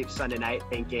losing sleep Sunday night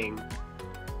thinking,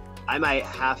 I might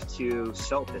have to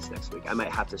SOAP this next week. I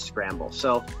might have to scramble.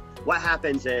 So what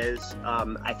happens is,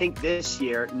 I think this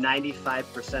year,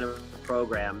 95% of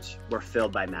programs were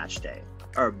filled by match day,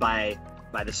 or by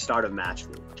the start of match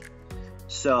week.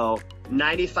 So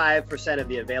 95% of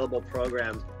the available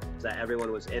programs that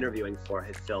everyone was interviewing for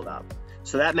had filled up.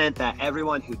 So that meant that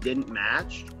everyone who didn't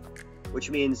match, which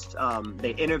means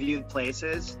they interviewed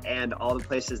places, and all the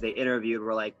places they interviewed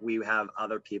were like, we have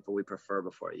other people we prefer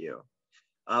before you.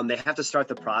 They have to start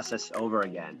the process over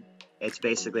again. It's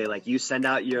basically like you send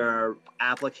out your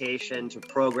application to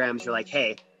programs. You're like,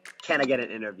 hey, can I get an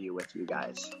interview with you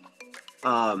guys?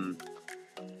 And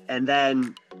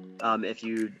then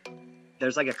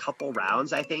there's like a couple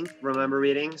rounds, I think, remember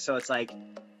reading. So it's like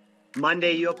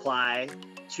Monday you apply,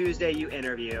 Tuesday you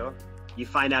interview, you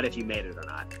find out if you made it or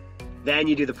not. Then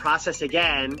you do the process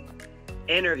again,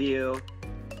 interview,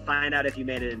 find out if you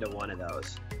made it into one of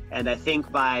those. And I think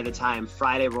by the time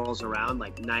Friday rolls around,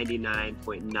 like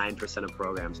 99.9% of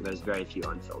programs, and there's very few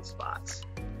unfilled spots.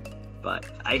 But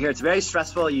I hear it's very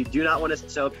stressful. You do not want to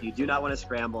SOAP, you do not want to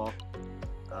scramble.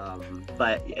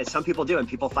 But some people do, and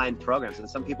people find programs, and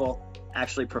some people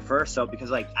actually prefer SOAP because,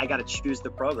 like, I got to choose the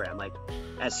program. Like,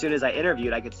 as soon as I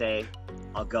interviewed, I could say,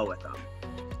 I'll go with them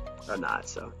or not.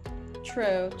 So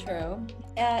True.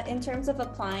 In terms of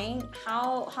applying,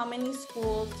 how many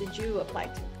schools did you apply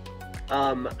to?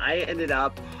 I ended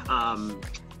up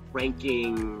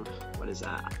ranking,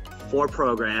 4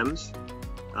 programs,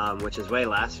 which is way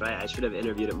less, right? I should have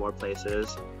interviewed at more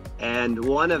places. And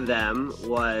one of them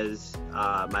was,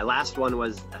 my last one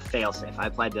was a failsafe. I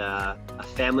applied to a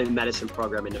family medicine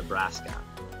program in Nebraska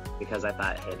because I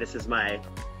thought, hey, this is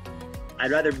I'd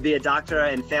rather be a doctor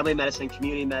in family medicine,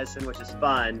 community medicine, which is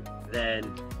fun,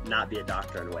 than not be a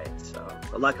doctor and wait. So,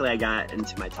 but luckily I got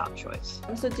into my top choice.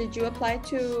 So did you apply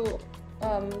to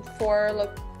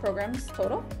 4 programs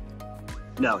total?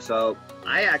 No, so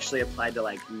I actually applied to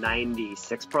like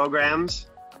 96 programs,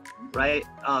 right?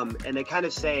 And they kind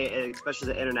of say, especially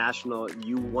as an international,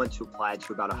 you want to apply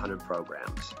to about 100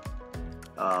 programs.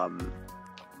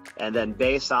 And then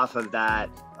based off of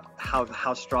that,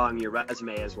 how strong your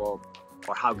resume is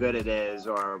or how good it is,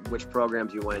 or which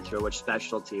programs you went to, or which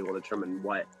specialty will determine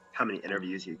how many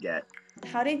interviews you get.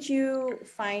 How did you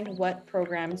find what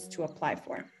programs to apply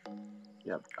for?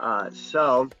 Yep.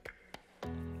 So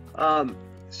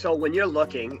when you're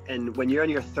looking, and when you're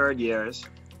in your 3rd years,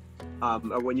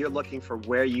 or when you're looking for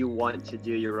where you want to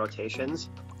do your rotations,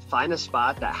 find a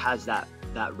spot that has that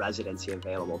residency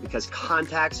available, because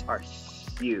contacts are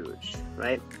huge,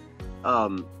 right?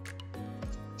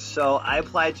 So I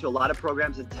applied to a lot of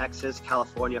programs in Texas,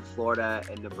 California, Florida,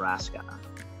 and Nebraska,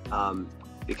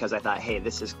 because I thought, hey,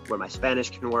 this is where my Spanish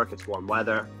can work. It's warm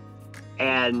weather.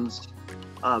 And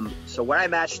so where I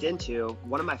matched into,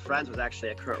 one of my friends was actually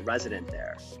a current resident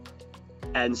there.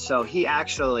 And so he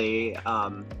actually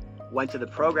went to the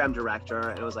program director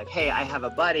and was like, hey, I have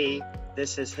a buddy.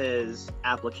 This is his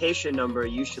application number.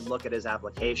 You should look at his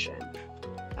application.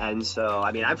 And so,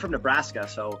 I mean, I'm from Nebraska,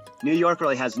 so New York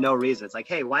really has no reason. It's like,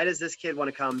 hey, why does this kid want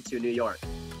to come to New York?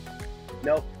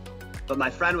 Nope. But my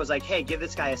friend was like, hey, give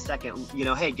this guy a second,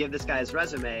 hey, give this guy his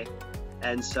resume.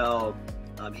 And so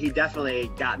he definitely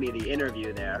got me the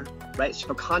interview there, right?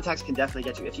 So contacts can definitely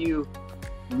get you. If you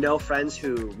know friends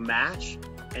who match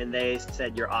and they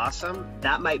said you're awesome,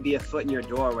 that might be a foot in your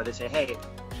door where they say, hey,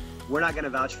 we're not going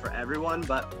to vouch for everyone,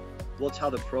 but we'll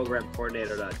tell the program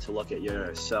coordinator to look at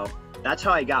yours. So that's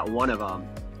how I got one of them.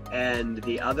 And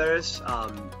the others,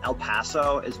 El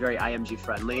Paso is very IMG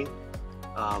friendly.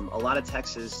 A lot of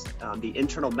Texas, the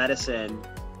internal medicine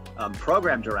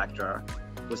program director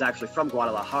was actually from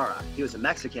Guadalajara. He was a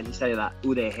Mexican. He studied at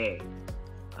UAG.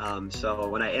 So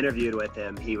when I interviewed with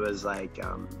him, he was like,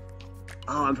 oh,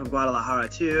 I'm from Guadalajara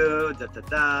too, da da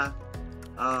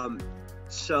da.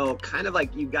 So kind of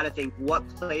like, you've got to think what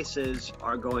places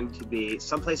are going to be,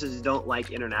 some places don't like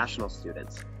international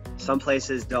students. Some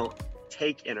places don't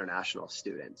take international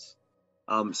students.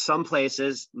 Some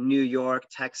places, New York,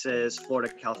 Texas,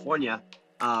 Florida, California,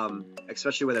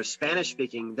 especially where they're Spanish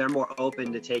speaking, they're more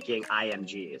open to taking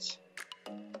IMGs.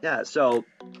 Yeah, so,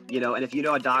 and if you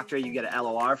know a doctor you get an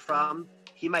LOR from,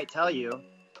 he might tell you,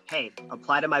 hey,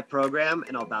 apply to my program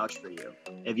and I'll vouch for you.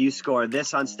 If you score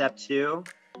this on step 2,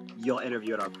 you'll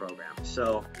interview at our program.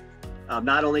 So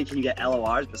not only can you get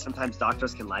LORs, but sometimes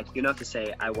doctors can like you enough to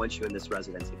say, I want you in this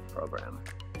residency program.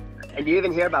 And you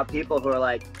even hear about people who are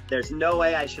like, there's no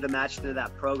way I should have matched into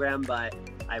that program, but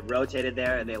I rotated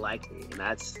there and they liked me. And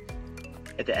that's,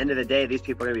 at the end of the day, these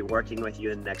people are going to be working with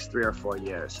you in the next 3 or 4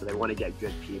 years. So they want to get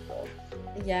good people.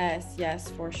 Yes,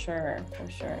 for sure.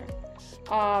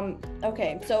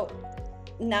 Okay, so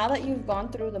now that you've gone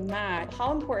through the match,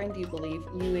 how important do you believe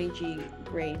UAG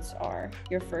grades are,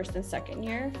 your first and second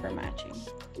year, for matching?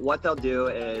 What they'll do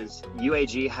is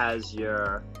UAG has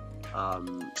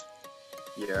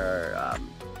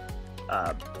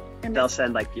they'll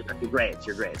send like your grades,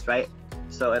 right?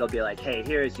 So it'll be like, hey,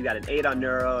 here's, you got an 8 on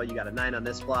neuro, you got a 9 on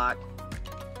this block.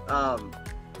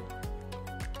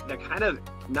 They're kind of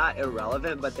not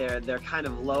irrelevant, but they're kind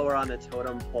of lower on the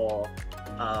totem pole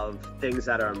of things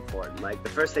that are important. Like the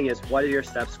first thing is, what are your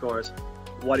step scores?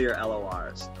 What are your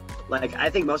LORs? Like, I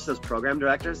think most of those program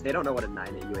directors, they don't know what a 9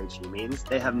 at UAG means.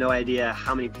 They have no idea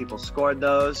how many people scored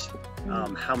those,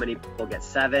 how many people get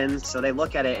 7s. So they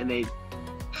look at it and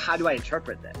how do I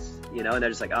interpret this? And they're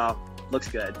just like, oh, looks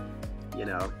good,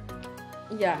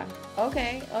 Yeah,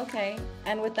 okay.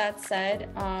 And with that said,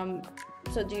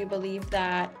 so do you believe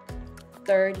that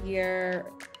third year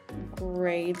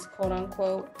grades, quote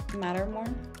unquote, matter more?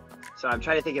 So I'm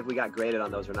trying to think if we got graded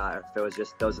on those or not, or if it was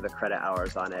just, those are the credit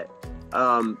hours on it.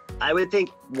 I would think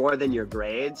more than your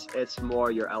grades, it's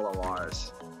more your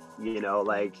LORs,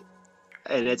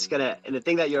 and the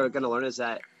thing that you're gonna learn is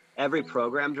that every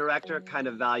program director kind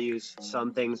of values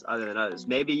some things other than others.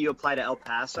 Maybe you apply to El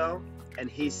Paso and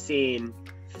he's seen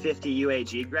 50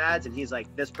 UAG grads and he's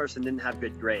like, this person didn't have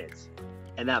good grades.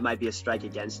 And that might be a strike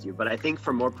against you. But I think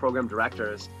for more program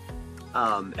directors,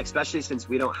 especially since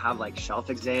we don't have like shelf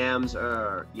exams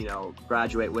or,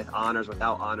 graduate with honors,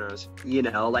 without honors,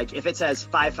 like if it says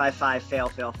 555,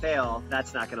 fail,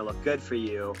 that's not going to look good for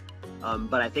you.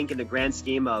 But I think in the grand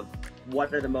scheme of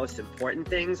what are the most important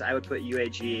things, I would put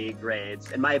UAG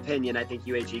grades. In my opinion, I think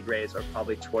UAG grades are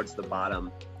probably towards the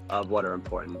bottom of what are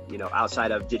important.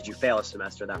 Outside of did you fail a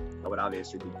semester, that would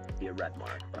obviously be a red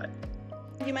mark. But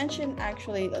you mentioned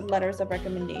actually letters of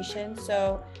recommendation.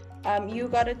 So you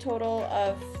got a total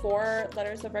of 4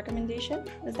 letters of recommendation.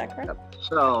 Is that correct?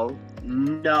 So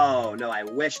no, I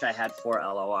wished I had 4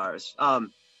 LORs.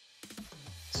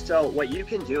 So what you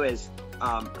can do is,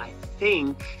 I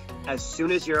think as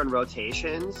soon as you're in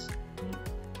rotations,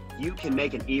 you can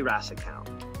make an ERAS account,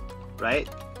 right?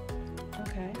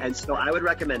 Okay. And so I would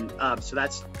recommend, so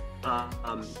that's, I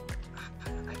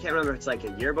can't remember if it's like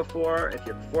a year before, if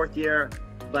you're 4th year,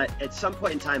 but at some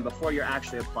point in time before you're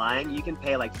actually applying, you can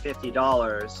pay like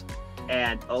 $50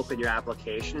 and open your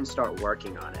application and start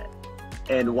working on it.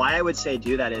 And why I would say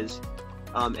do that is,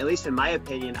 at least in my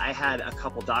opinion, I had a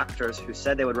couple doctors who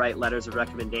said they would write letters of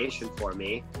recommendation for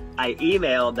me. I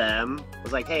emailed them,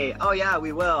 was like, hey, oh yeah,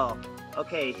 we will.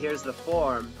 Okay, here's the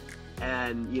form.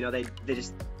 And they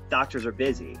just, doctors are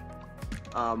busy.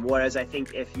 Whereas I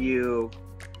think if you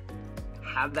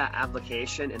have that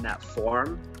application in that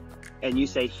form and you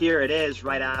say, here it is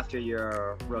right after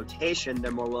your rotation,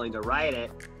 they're more willing to write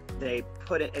it. They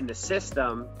put it in the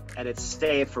system and it's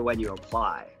saved for when you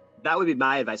apply. That would be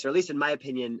my advice, or at least in my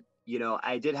opinion.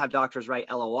 I did have doctors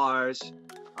write LORs,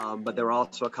 but there were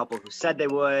also a couple who said they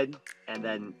would and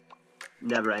then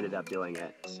never ended up doing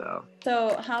it.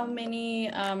 So how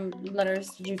many letters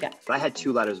did you get? I had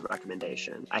 2 letters of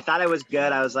recommendation. I thought I was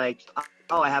good. I was like,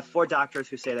 oh, I have 4 doctors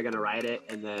who say they're going to write it.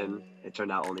 And then it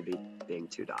turned out only being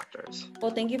 2 doctors.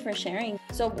 Well, thank you for sharing.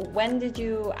 So when did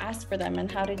you ask for them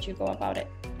and how did you go about it?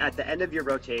 At the end of your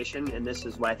rotation, and this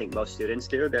is what I think most students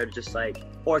do, they're just like,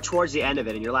 or towards the end of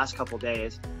it, in your last couple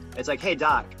days, it's like, hey,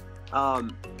 doc,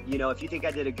 if you think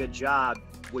I did a good job,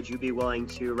 would you be willing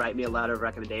to write me a letter of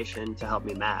recommendation to help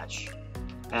me match?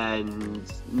 And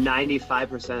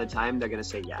 95% of the time, they're going to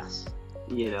say yes.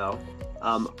 you know.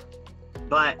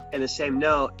 But in the same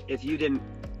note, if you didn't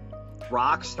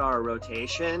rock star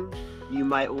rotation, you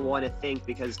might want to think,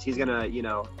 because he's gonna, you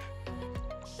know,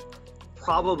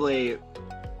 probably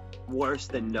worse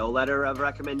than no letter of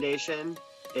recommendation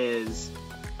is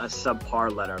a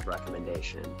subpar letter of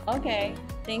recommendation. Okay,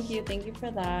 thank you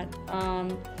for that.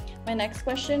 My next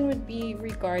question would be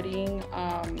regarding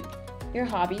your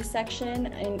hobby section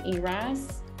in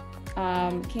ERAS.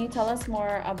 Can you tell us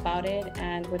more about it,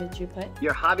 and what did you put?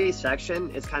 Your hobby section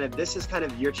is this is kind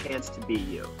of your chance to be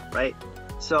you, right?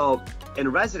 So in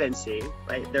residency,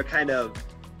 right,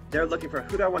 they're looking for,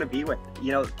 who do I want to be with?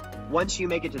 You know, once you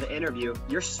make it to the interview,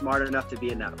 you're smart enough to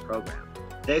be in that program.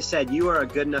 They said you are a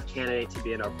good enough candidate to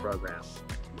be in our program.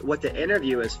 What the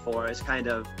interview is for is kind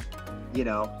of, you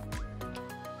know,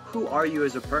 who are you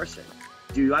as a person?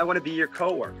 Do I want to be your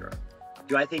coworker?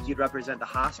 Do I think you'd represent the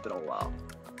hospital well?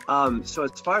 So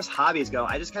as far as hobbies go,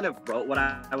 I just kind of wrote what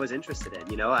I was interested in.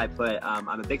 You know, I put, I'm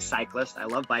a big cyclist. I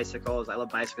love bicycles.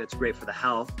 It's great for the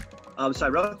health. So I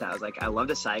wrote that. I was like, I love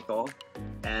to cycle.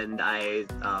 And I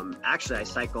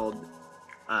cycled,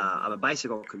 I'm a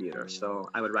bicycle commuter. So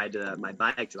I would ride my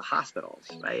bike to the hospitals,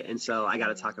 right? And so I got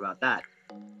to talk about that.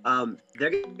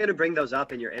 They're going to bring those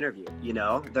up in your interview. You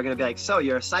know, they're going to be like, so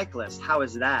you're a cyclist. How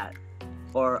is that?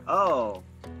 Or, oh,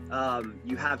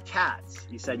 you have cats.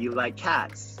 You said you like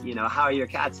cats. You know, how are your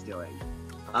cats doing?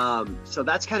 So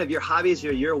that's kind of your hobbies,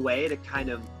 your way to kind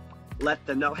of let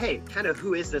them know, hey, kind of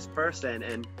who is this person,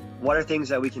 and what are things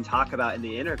that we can talk about in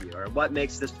the interview, or what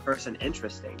makes this person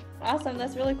interesting. Awesome,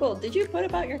 that's really cool. Did you put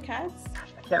about your cats?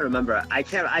 I can't remember. I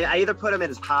either put them in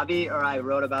as hobby, or I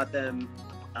wrote about them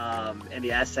in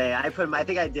the essay. I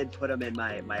think I did put them in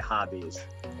my hobbies.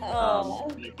 Oh.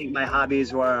 I think my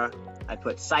hobbies were, I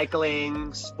put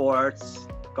cycling, sports,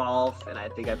 golf, and I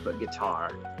think I put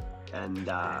guitar. And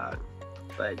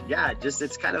but yeah, just,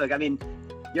 it's kind of like, I mean,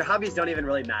 your hobbies don't even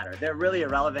really matter. They're really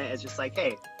irrelevant. It's just like,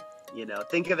 hey, you know,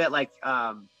 think of it like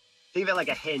a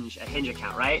Hinge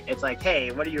account, right? It's like,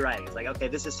 hey, what are you writing? It's like, okay,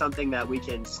 this is something that we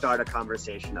can start a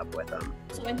conversation up with them.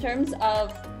 So in terms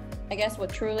of, I guess,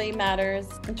 what truly matters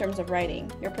in terms of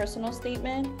writing, your personal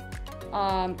statement,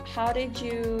 how did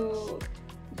you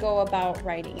go about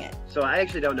writing it? So I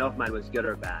actually don't know if mine was good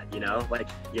or bad, you know, like,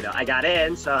 you know, I got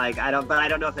in, so like, I don't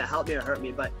know if it helped me or hurt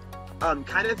me, but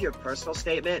kind of your personal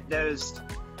statement, there's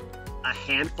a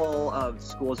handful of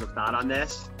schools of thought on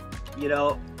this. You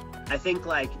know, I think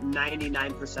like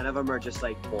 99% of them are just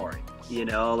like boring, you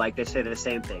know, like they say the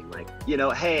same thing, like, you know,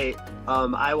 hey,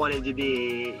 I wanted to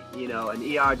be, you know, an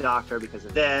ER doctor because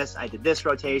of this, I did this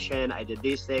rotation, I did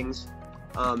these things.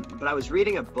 But I was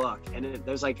reading a book, and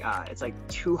there's like, it's like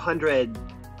 200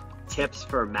 tips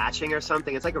for matching or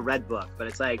something. It's like a red book, but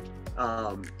it's like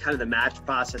kind of the match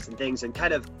process and things. And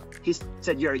kind of, he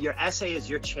said your essay is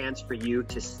your chance for you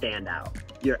to stand out.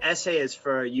 Your essay is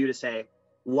for you to say,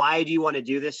 why do you want to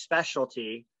do this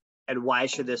specialty, and why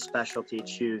should this specialty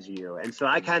choose you? And so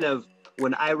I kind of,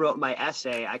 when I wrote my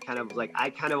essay, I kind of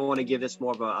want to give this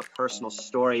more of a personal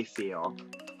story feel.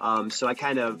 So I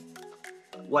kind of,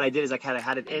 what I did is I kind of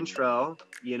had an intro,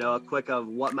 you know, a quick of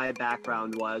what my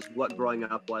background was, what growing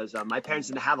up was. My parents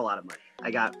didn't have a lot of money.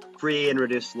 I got free and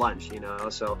reduced lunch, you know,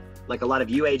 so like a lot of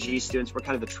UAG students, we're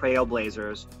kind of the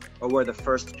trailblazers, or we're the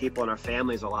first people in our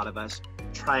families, a lot of us,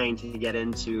 trying to get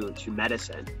into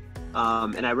medicine.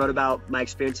 And I wrote about my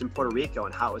experience in Puerto Rico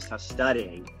and how it was tough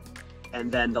studying.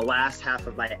 And then the last half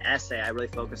of my essay, I really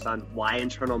focused on why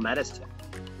internal medicine,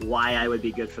 why I would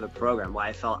be good for the program, why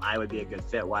I felt I would be a good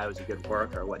fit, why I was a good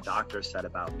worker, what doctors said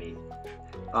about me.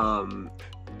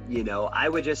 You know, I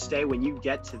would just say, when you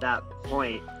get to that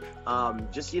point,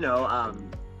 just, you know,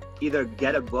 either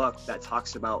get a book that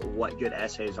talks about what good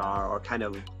essays are, or kind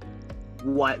of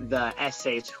what the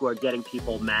essays who are getting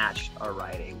people matched are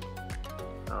writing.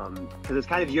 Because it's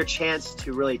kind of your chance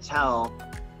to really tell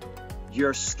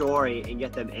your story and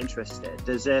get them interested.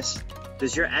 Does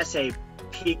your essay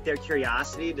pique their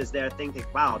curiosity? Does their think,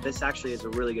 wow, this actually is a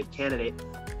really good candidate?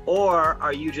 Or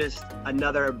are you just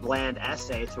another bland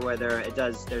essay to where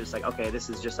there's like, okay, this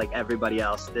is just like everybody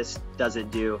else. This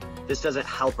doesn't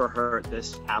help or hurt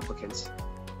this applicant's,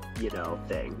 you know,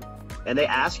 thing. And they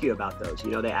ask you about those,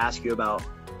 you know, they ask you about,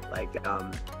 like,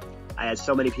 I had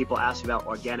so many people ask me about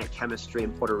organic chemistry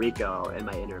in Puerto Rico in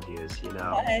my interviews, you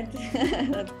know. What?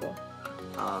 That's cool.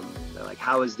 They're like,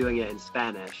 how is doing it in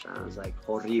Spanish? And I was like,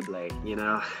 horrible, you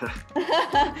know.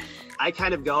 I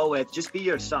kind of go with, just be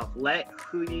yourself. Let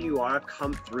who you are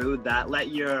come through that. Let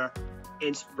your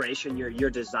inspiration,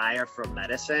 your desire for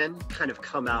medicine kind of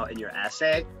come out in your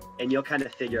essay, and you'll kind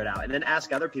of figure it out. And then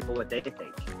ask other people what they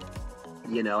think.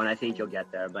 you know, and I think you'll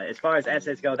get there. But as far as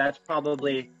essays go, that's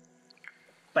probably,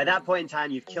 by that point in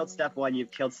time, you've killed step 1,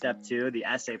 you've killed step 2. The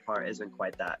essay part isn't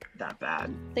quite that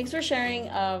bad. Thanks for sharing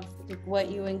of what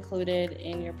you included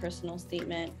in your personal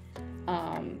statement.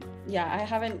 Yeah, I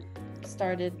haven't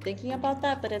started thinking about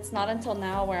that, but it's not until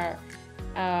now where,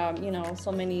 you know,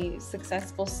 so many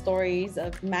successful stories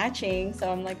of matching.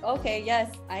 So I'm like, okay,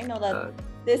 yes, I know that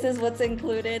this is what's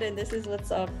included and this is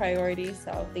what's a priority.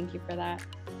 So thank you for that.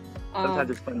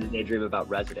 Sometimes it's fun to daydream about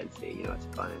residency. You know, it's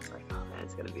fun. It's like, oh man,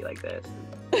 it's gonna be like this.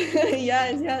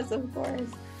 Yes, of course.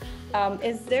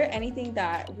 Is there anything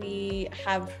that we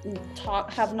have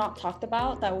not talked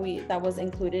about that was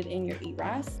included in your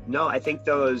ERAS? No, I think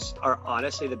those are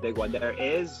honestly the big one. There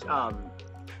is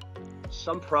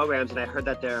some programs, and I've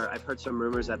heard some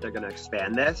rumors that they're going to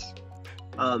expand this.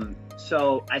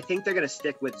 So I think they're going to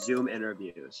stick with Zoom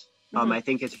interviews. I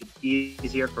think it's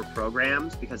easier for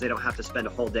programs because they don't have to spend a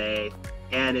whole day,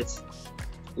 and it's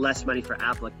less money for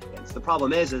applicants. The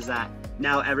problem is that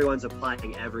now everyone's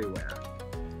applying everywhere.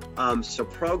 So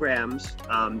programs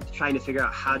trying to figure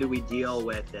out how do we deal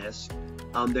with this.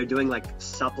 They're doing like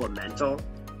supplemental.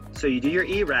 So you do your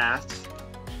ERAS,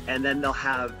 and then they'll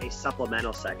have a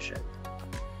supplemental section.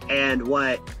 And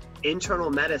what internal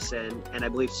medicine, and I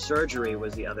believe surgery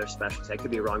was the other specialty, I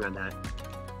could be wrong on that,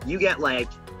 you get like,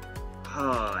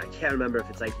 I can't remember if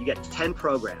it's like, you get 10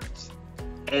 programs.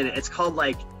 And it's called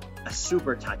like a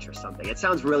super touch or something. It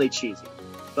sounds really cheesy,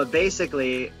 but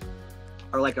basically,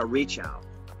 or like a reach out.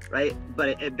 Right?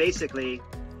 But it basically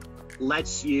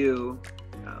lets you,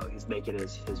 he's making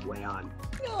his way on.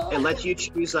 No. It lets you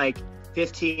choose like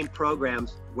 15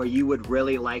 programs where you would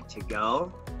really like to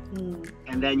go.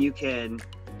 And then you can,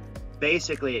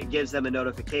 basically it gives them a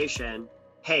notification,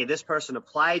 hey, this person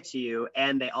applied to you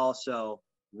and they also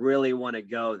really want to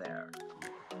go there.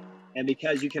 And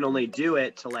because you can only do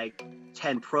it to like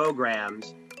 10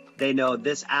 programs, they know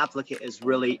this applicant is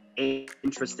really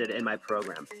interested in my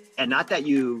program. And not that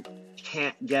you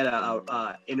can't get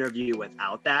a interview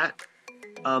without that,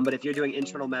 but if you're doing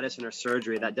internal medicine or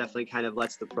surgery, that definitely kind of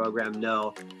lets the program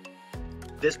know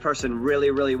this person really,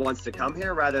 really wants to come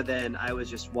here, rather than I was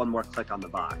just one more click on the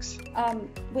box.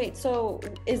 Wait, so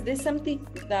is this something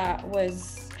that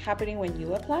was happening when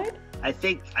you applied? I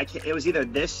think it was either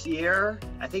this year,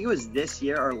 I think it was this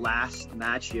year or last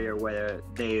match year, where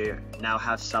they now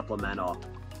have supplemental.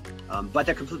 But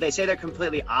they say they're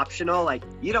completely optional. Like,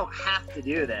 you don't have to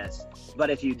do this,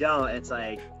 but if you don't, it's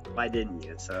like, why didn't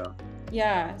you? So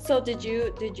yeah. So did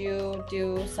you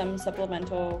do some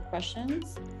supplemental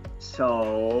questions?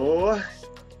 So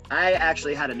I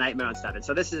actually had a nightmare on 7.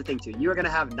 So this is the thing too. You're gonna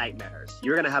have nightmares.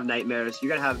 You're gonna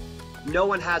have. No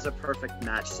one has a perfect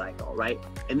match cycle, right?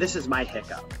 And this is my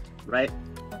hiccup, right?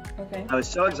 Okay. I was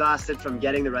so exhausted from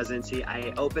getting the residency.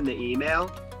 I opened the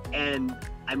email and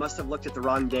I must have looked at the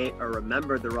wrong date or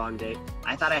remembered the wrong date.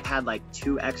 I thought I had like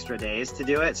 2 extra days to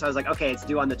do it. So I was like, okay, it's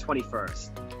due on the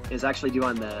 21st. It's actually due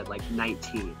on the like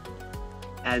 19th.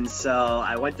 And so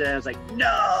I went there and I was like,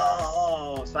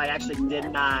 no! So I actually did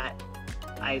not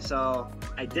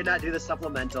do the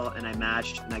supplemental, and I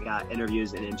matched and I got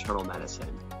interviews in internal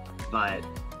medicine. But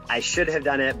I should have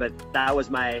done it, but that was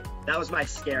my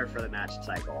scare for the match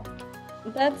cycle.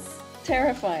 That's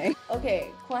terrifying.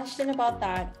 Okay, question about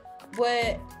that.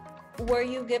 Were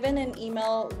you given an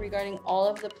email regarding all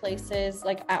of the places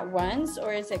like at once,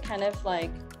 or is it kind of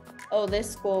like, oh, this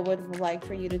school would like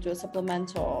for you to do a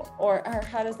supplemental, or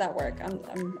how does that work?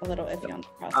 I'm a little iffy on the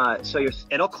process. So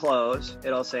it'll close.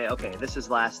 It'll say, okay, this is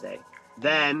last day.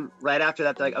 Then right after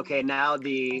that, they're like, okay, now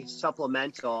the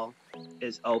supplemental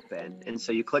is open. And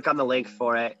so you click on the link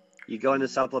for it. You go into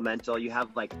supplemental. You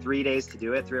have like 3 days to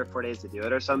do it, 3 or 4 days to do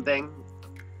it or something.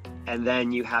 And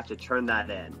then you have to turn that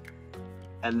in.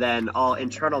 And then all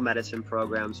internal medicine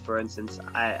programs, for instance,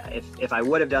 if I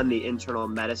would have done the internal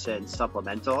medicine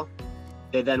supplemental,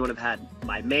 they then would have had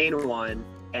my main one,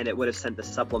 and it would have sent the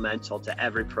supplemental to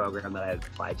every program that I had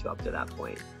applied to up to that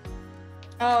point.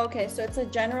 Oh, okay. So it's a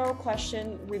general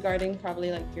question regarding probably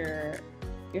like your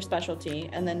specialty,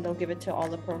 and then they'll give it to all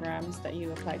the programs that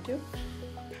you applied to?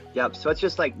 Yep. So it's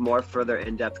just like more further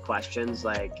in-depth questions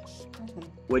like,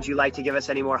 would you like to give us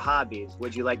any more hobbies?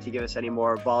 Would you like to give us any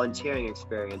more volunteering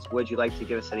experience? Would you like to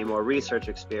give us any more research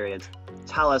experience?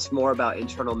 Tell us more about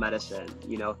internal medicine.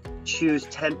 You know, choose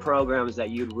 10 programs that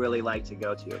you'd really like to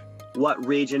go to. What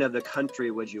region of the country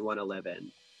would you want to live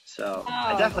in? So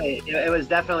it was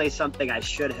definitely something I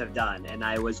should have done, and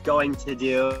I was going to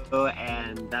do,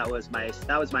 and that was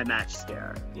my match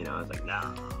scare. You know, I was like,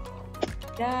 no.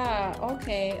 Yeah.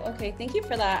 Okay. Thank you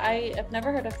for that. I've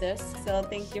never heard of this, so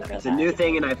thank you for that. It's a new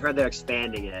thing, and I've heard they're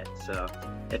expanding it. So.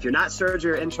 if you're not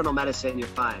surgery or internal medicine, you're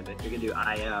fine. But if you're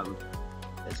gonna do IM,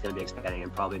 it's gonna be expanding,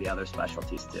 and probably the other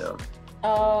specialties too.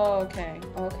 Oh, okay.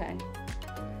 Okay.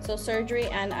 So surgery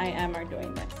and IM are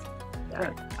doing this. Yeah.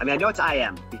 Right. I mean, I know it's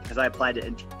IM because I applied to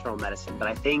internal medicine, but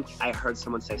I think I heard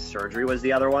someone say surgery was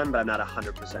the other one, but I'm not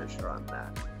 100% sure on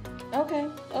that. Okay.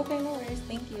 Okay, no worries.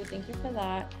 Thank you. Thank you for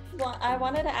that. Well, I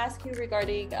wanted to ask you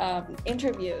regarding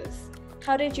interviews.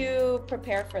 How did you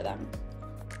prepare for them?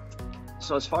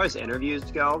 So as far as interviews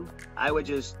go, I would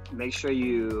just make sure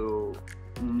you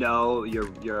know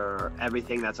your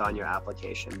everything that's on your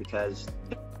application, because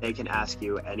they can ask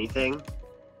you anything.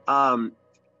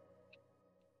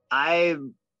 I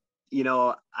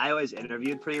always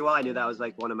interviewed pretty well. I knew that was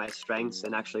like one of my strengths,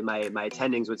 and actually my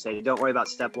attendings would say, don't worry about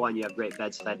step one, you have great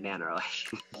bedside manner. Like,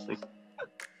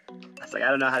 I was like, I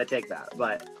don't know how to take that,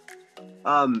 but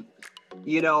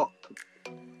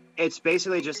it's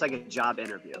basically just like a job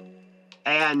interview,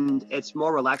 and it's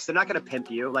more relaxed. They're not going to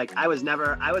pimp you. Like I was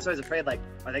always afraid, like,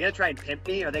 are they going to try and pimp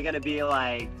me? Are they going to be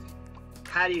like,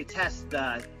 how do you test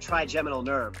the trigeminal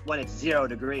nerve when it's 0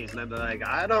 degrees? And I'm like,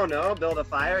 I don't know, build a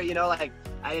fire, like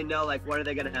I didn't know, like, what are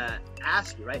they gonna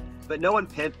ask you, right? But no one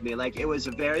pimped me. Like, it was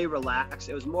very relaxed.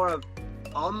 It was more of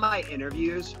all my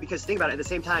interviews, because think about it, at the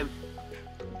same time,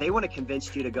 they want to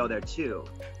convince you to go there too.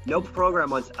 No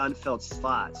program wants unfilled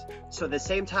slots. So at the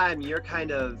same time you're kind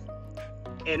of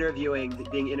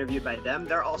being interviewed by them,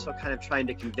 they're also kind of trying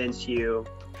to convince you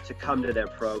to come to their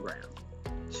program.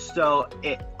 So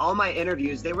all my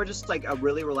interviews, they were just like a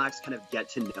really relaxed kind of get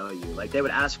to know you. Like they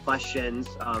would ask questions.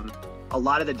 A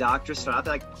lot of the doctors start out,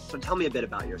 they're like, so tell me a bit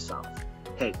about yourself.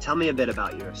 Hey, tell me a bit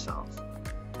about yourself.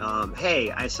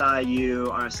 Hey, I saw you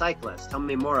are a cyclist. Tell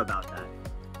me more about that.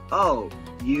 Oh,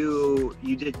 you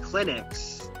did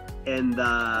clinics in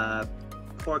the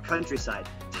poor countryside.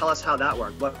 Tell us how that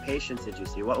worked. What patients did you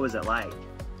see? What was it like?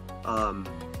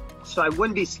 So I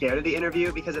wouldn't be scared of the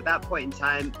interview, because at that point in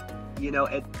time,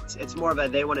 it's more of a,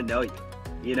 they want to know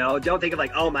you, don't think of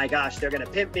like, oh my gosh, they're going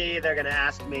to pimp me. They're going to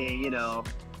ask me,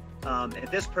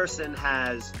 if this person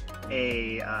has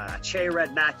a cherry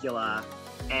red macula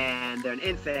and they're an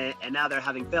infant and now they're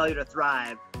having failure to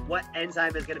thrive, what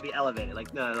enzyme is going to be elevated?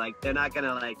 Like, no, like they're not going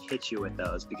to like hit you with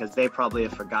those, because they probably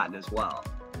have forgotten as well.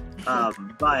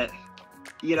 But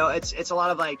it's a lot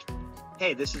of like,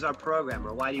 hey, this is our program,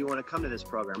 or why do you want to come to this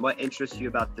program? What interests you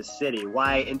about the city?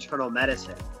 Why internal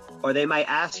medicine? Or they might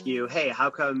ask you, hey,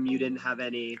 how come you didn't have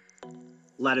any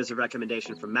letters of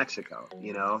recommendation from Mexico?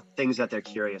 Things that they're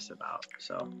curious about.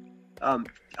 So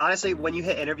honestly, when you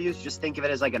hit interviews, just think of it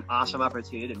as like an awesome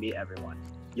opportunity to meet everyone.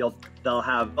 They'll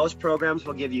have, most programs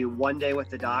will give you one day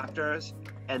with the doctors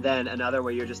and then another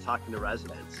where you're just talking to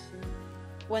residents.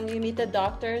 When you meet the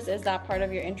doctors, is that part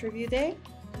of your interview day?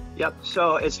 Yep.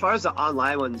 So as far as the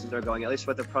online ones that are going, at least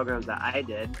with the programs that I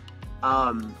did,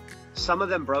 some of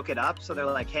them broke it up. So they're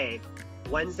like, hey,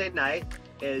 Wednesday night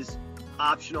is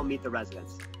optional, meet the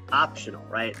residents. Optional,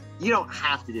 right? You don't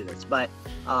have to do this, but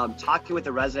talking with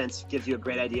the residents gives you a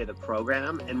great idea of the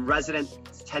program, and residents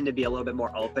tend to be a little bit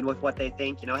more open with what they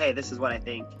think. Hey, this is what I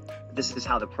think. This is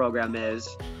how the program is.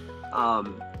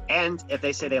 And if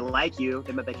they say they like you,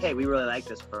 they might be like, hey, we really like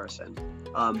this person.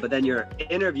 But then your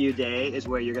interview day is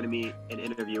where you're going to meet and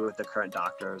interview with the current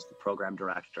doctors, the program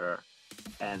director,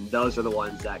 and those are the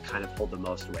ones that kind of hold the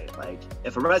most weight. Like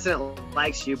if a resident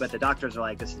likes you, but the doctors are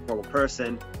like, this is a horrible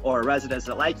person, or a resident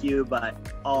doesn't like you, but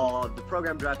all of the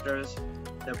program directors,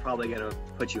 they're probably going to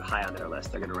put you high on their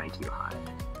list. They're going to rank you high.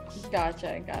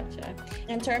 Gotcha.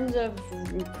 In terms of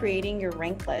creating your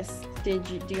rank list, do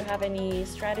you have any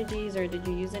strategies, or did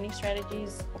you use any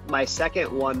strategies? My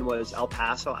second one was El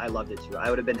Paso. I loved it too. I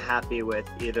would have been happy with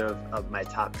either of my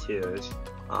top twos.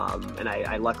 And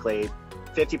I luckily,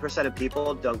 50% of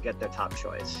people don't get their top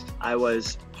choice. I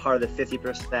was part of the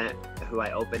 50% who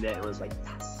I opened it and was like,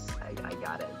 yes, I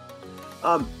got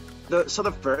it. So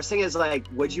the first thing is like,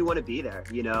 would you want to be there?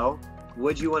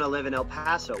 Would you want to live in El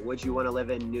Paso? Would you want to live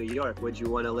in New York? Would you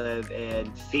want to live in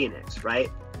Phoenix, right?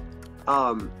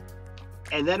 And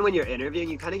then when you're interviewing,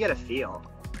 you kind of get a feel,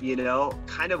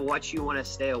 kind of what you want to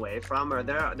stay away from. Or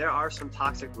there are some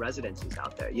toxic residencies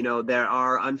out there. There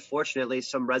are unfortunately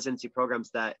some residency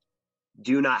programs that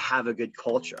do not have a good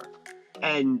culture.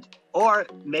 Or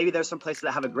maybe there's some places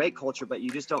that have a great culture, but you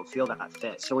just don't feel that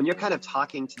fit. So when you're kind of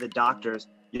talking to the doctors,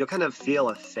 you'll kind of feel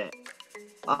a fit.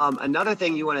 Another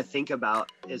thing you want to think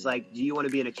about is like, do you want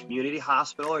to be in a community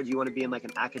hospital, or do you want to be in like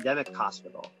an academic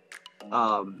hospital?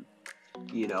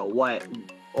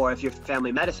 Or if you're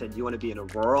family medicine, do you want to be in a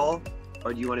rural,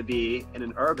 or do you want to be in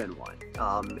an urban one?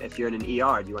 If you're in an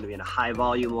ER, do you want to be in a high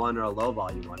volume one or a low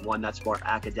volume one? One that's more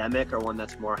academic, or one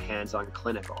that's more hands-on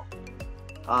clinical?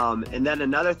 And then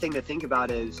another thing to think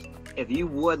about is if you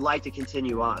would like to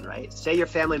continue on, right? Say you're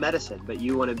family medicine, but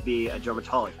you want to be a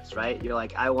dermatologist, right? You're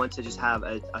like, I want to just have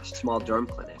a small derm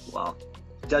clinic. Well,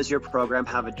 does your program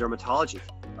have a dermatology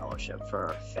fellowship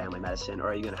for family medicine, or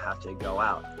are you going to have to go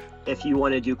out? If you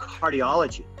want to do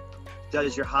cardiology,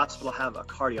 does your hospital have a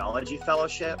cardiology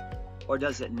fellowship, or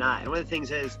does it not? And one of the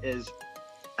things is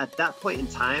at that point in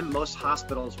time, most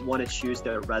hospitals want to choose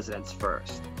their residents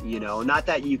first. You know, not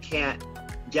that you can't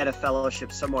get a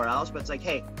fellowship somewhere else, but it's like,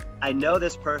 hey, I know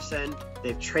this person,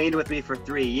 they've trained with me for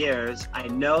 3 years, I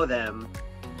know them,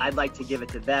 I'd like to give it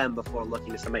to them before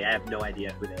looking to somebody I have no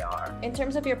idea who they are. In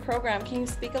terms of your program, can you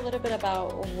speak a little bit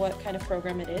about what kind of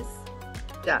program it is?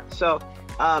 Yeah, so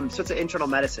it's an internal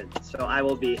medicine. So I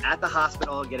will be at the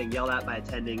hospital getting yelled at by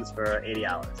attendings for 80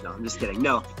 hours. No, I'm just kidding.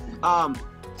 No.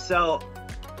 So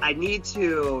I need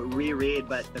to reread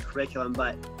the curriculum,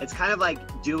 but it's kind of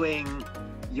like doing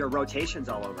your rotations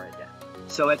all over again.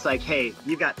 So it's like, hey,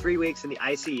 you've got 3 weeks in the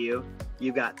ICU,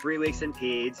 you've got 3 weeks in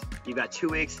peds, you've got 2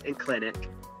 weeks in clinic,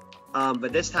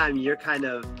 but this time you're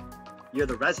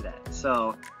the resident.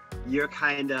 So you're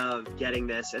kind of getting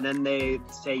this, and then they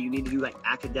say you need to do like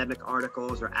academic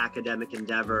articles or academic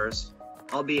endeavors.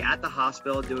 I'll be at the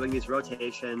hospital doing these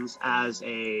rotations as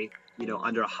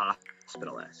under a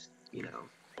hospitalist,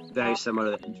 very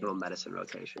similar to the internal medicine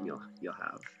rotation you'll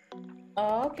have.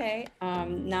 Oh, okay.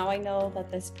 Now I know that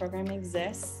this program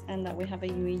exists and that we have a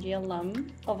UAG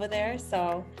alum over there.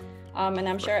 So, and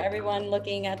I'm sure everyone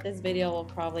looking at this video will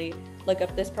probably look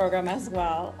up this program as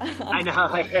well. I know.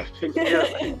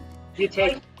 You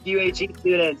take UAG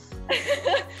students.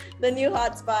 The new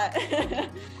hotspot.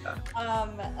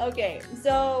 Okay,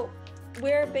 so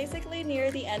we're basically near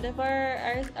the end of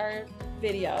our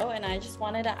video, and I just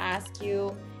wanted to ask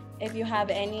you if you have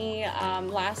any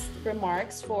last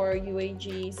remarks for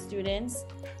UAG students.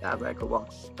 Yeah, very cool. Well,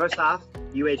 first off,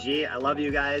 UAG, I love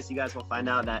you guys. You guys will find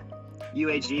out that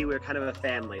UAG, we're kind of a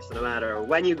family. So no matter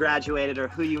when you graduated or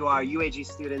who you are, UAG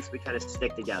students, we kind of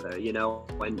stick together,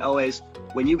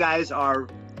 when you guys are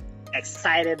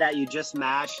excited that you just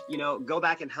matched, go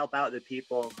back and help out the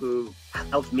people who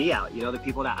helped me out, the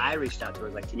people that I reached out to.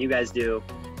 Was like, can you guys do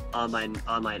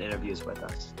online interviews with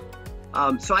us?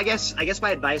 So I guess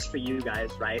my advice for you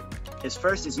guys, right,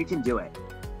 is you can do it.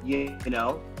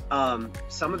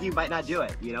 Some of you might not do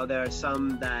it. There are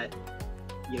some that,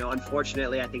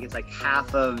 unfortunately, I think it's like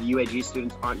half of UAG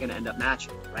students aren't going to end up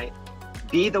matching, right?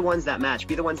 Be the ones that match.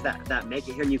 Be the ones that make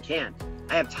it here, and you can.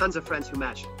 I have tons of friends who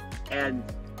match, and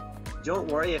don't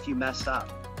worry if you mess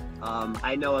up.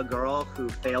 I know a girl who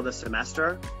failed a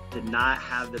semester, did not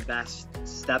have the best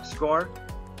step score,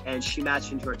 and she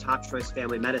matched into her top choice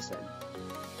family medicine.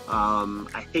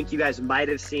 I think you guys might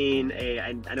have seen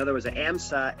I know there was an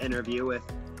AMSA interview with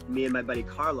me and my buddy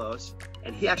Carlos,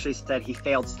 and he actually said he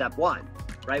failed step 1,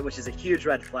 right? Which is a huge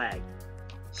red flag.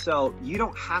 So you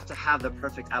don't have to have the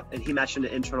perfect and he matched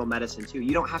into internal medicine too.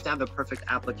 You don't have to have the perfect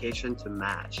application to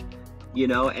match,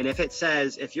 and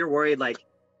if you're worried, like,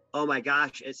 oh my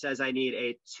gosh, it says I need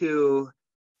a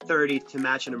 230 to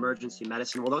match in emergency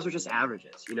medicine. Well, those are just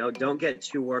averages, don't get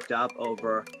too worked up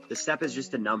over the step is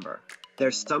just a number.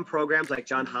 There's some programs like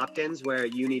Johns Hopkins where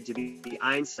you need to be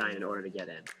Einstein in order to get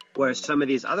in, whereas some of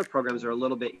these other programs are a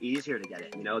little bit easier to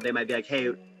get in. They might be like, hey,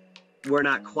 we're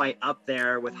not quite up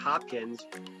there with Hopkins,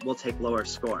 we'll take lower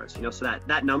scores. So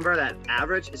that number, that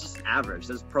average, is just average.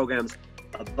 There's programs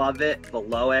above it,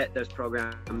 below it, there's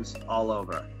programs all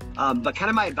over. But kind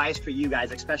of my advice for you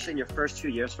guys, especially in your first 2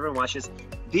 years for watch, is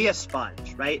be a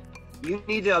sponge, right? You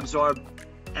need to absorb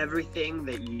everything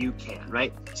that you can,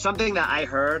 right? Something that I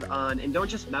heard and don't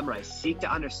just memorize, seek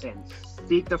to understand,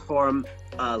 seek to form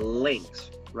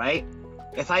links, right?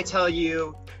 If I tell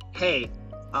you, hey,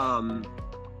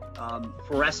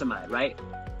 furosemide, right?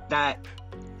 That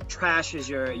trashes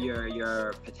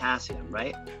your potassium,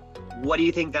 right? What do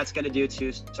you think that's going to do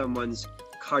to someone's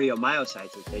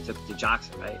cardiomyocytes if they took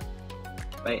digoxin,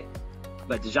 right?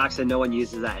 But digoxin, no one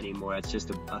uses that anymore. It's just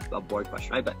a board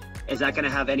question, right? But is that going to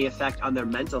have any effect on their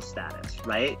mental status,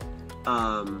 right?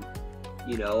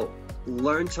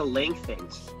 Learn to link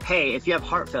things. Hey, if you have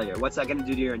heart failure, what's that going to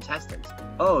do to your intestines?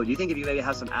 Oh, do you think if you maybe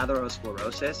have some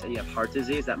atherosclerosis and you have heart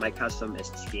disease, that might cause some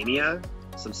ischemia,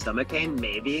 some stomach pain,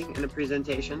 maybe in a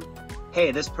presentation?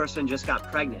 Hey, this person just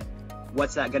got pregnant.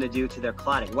 What's that going to do to their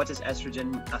clotting? What does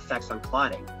estrogen affects on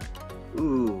clotting?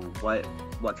 Ooh, what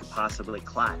could possibly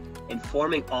clot?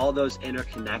 Informing all those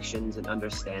interconnections and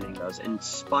understanding those, and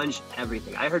sponge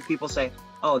everything. I heard people say,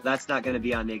 oh, that's not going to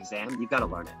be on the exam. You've got to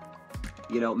learn it.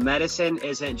 Medicine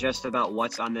isn't just about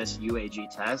what's on this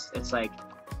UAG test. It's like,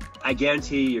 I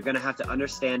guarantee you're going to have to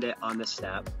understand it on the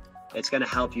step. It's going to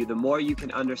help you. The more you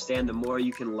can understand, the more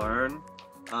you can learn,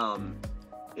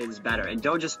 is better. And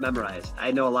don't just memorize.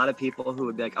 I know a lot of people who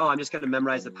would be like, oh, I'm just going to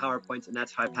memorize the PowerPoints and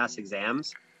that's how I pass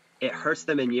exams. It hurts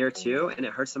them in year 2 and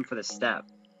it hurts them for the step,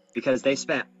 because they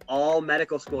spent all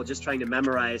medical school just trying to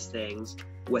memorize things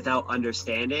without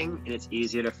understanding, and it's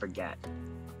easier to forget.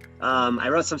 I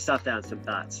wrote some stuff down, some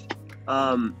thoughts.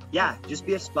 Yeah, just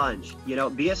be a sponge,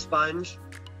 be a sponge.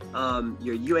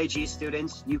 Your UAG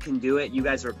students, you can do it. You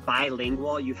guys are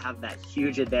bilingual. You have that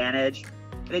huge advantage,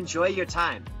 and enjoy your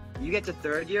time. You get to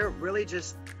 3rd year, really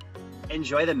just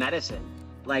enjoy the medicine.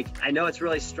 Like, I know it's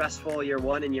really stressful year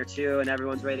 1 and year 2 and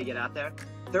everyone's ready to get out there.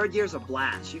 3rd year's a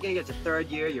blast. You're gonna get to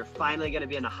 3rd year, you're finally gonna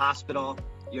be in a hospital.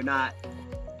 You're not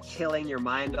killing your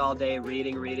mind all day,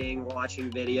 reading,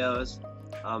 watching videos.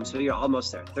 So you're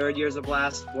almost there. 3rd year's a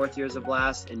blast, 4th year's a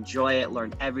blast. Enjoy it,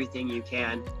 learn everything you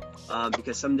can,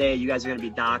 because someday you guys are gonna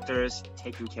be doctors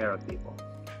taking care of people,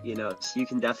 so you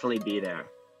can definitely be there,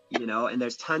 and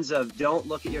there's tons of, don't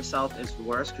look at yourself as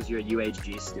worse because you're a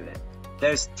UAG student.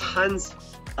 There's tons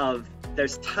of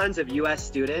US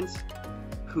students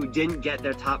who didn't get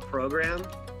their top program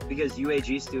because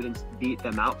UAG students beat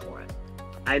them out for it.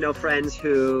 I know friends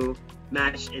who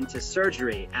matched into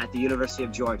surgery at the University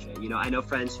of Georgia. I know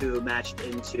friends who matched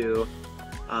into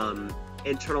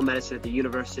internal medicine at the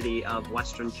University of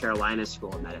Western Carolina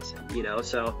School of Medicine,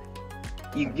 so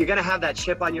you're gonna have that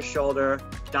chip on your shoulder.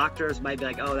 Doctors might be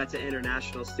like, oh, that's an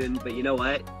international student, but you know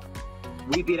what?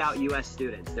 We beat out US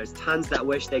students. There's tons that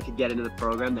wish they could get into the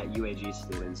program that UAG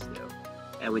students do.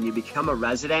 And when you become a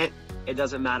resident, it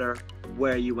doesn't matter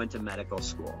where you went to medical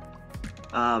school.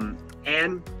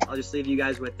 And I'll just leave you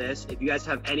guys with this. If you guys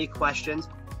have any questions,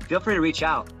 feel free to reach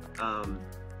out.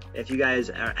 If you guys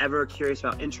are ever curious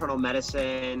about internal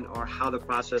medicine or how the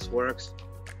process works,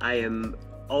 I am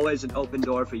always an open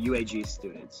door for UAG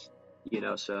students,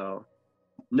 so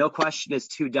no question is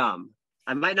too dumb.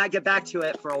 I might not get back to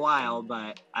it for a while,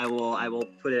 but I will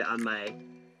put it on my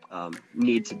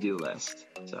need-to-do list.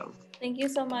 So thank you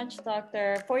so much,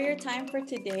 Doctor, for your time for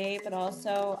today, but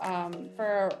also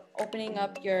for opening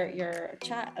up your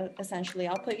chat. Essentially,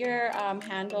 I'll put your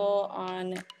handle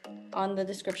on the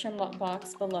description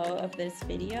box below of this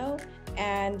video,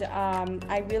 and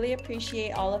I really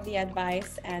appreciate all of the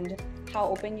advice and how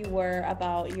open you were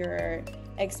about your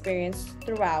experience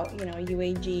throughout,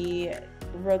 UAG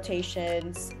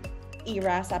rotations,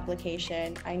 ERAS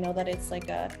application. I know that it's like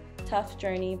a tough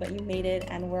journey, but you made it,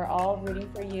 and we're all rooting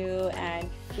for you. And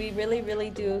we really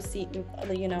do see,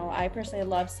 I personally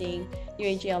love seeing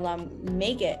UAG alum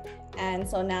make it. And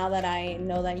so now that I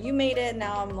know that you made it,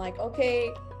 now I'm like,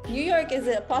 okay, New York is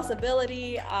a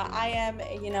possibility. I am,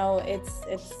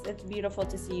 it's beautiful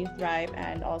to see you thrive,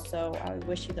 and also I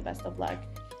wish you the best of luck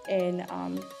in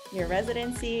your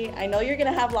residency. I know you're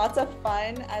gonna have lots of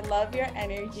fun. I love your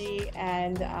energy,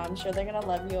 and I'm sure they're gonna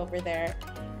love you over there.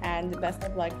 And best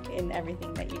of luck in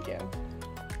everything that you do.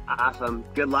 Awesome.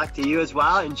 Good luck to you as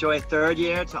well. Enjoy 3rd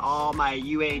year. To all my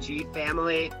UAG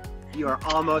family, you are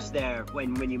almost there.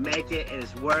 When you make it, it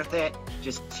is worth it.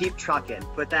 Just keep trucking.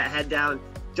 Put that head down.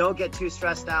 Don't get too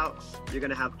stressed out. You're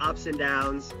gonna have ups and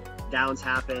downs. Downs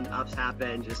happen, ups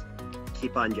happen. Just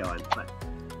keep on going. But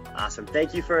awesome.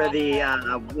 Thank you for the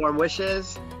warm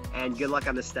wishes, and good luck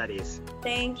on the studies.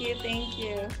 Thank you.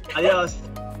 Adios.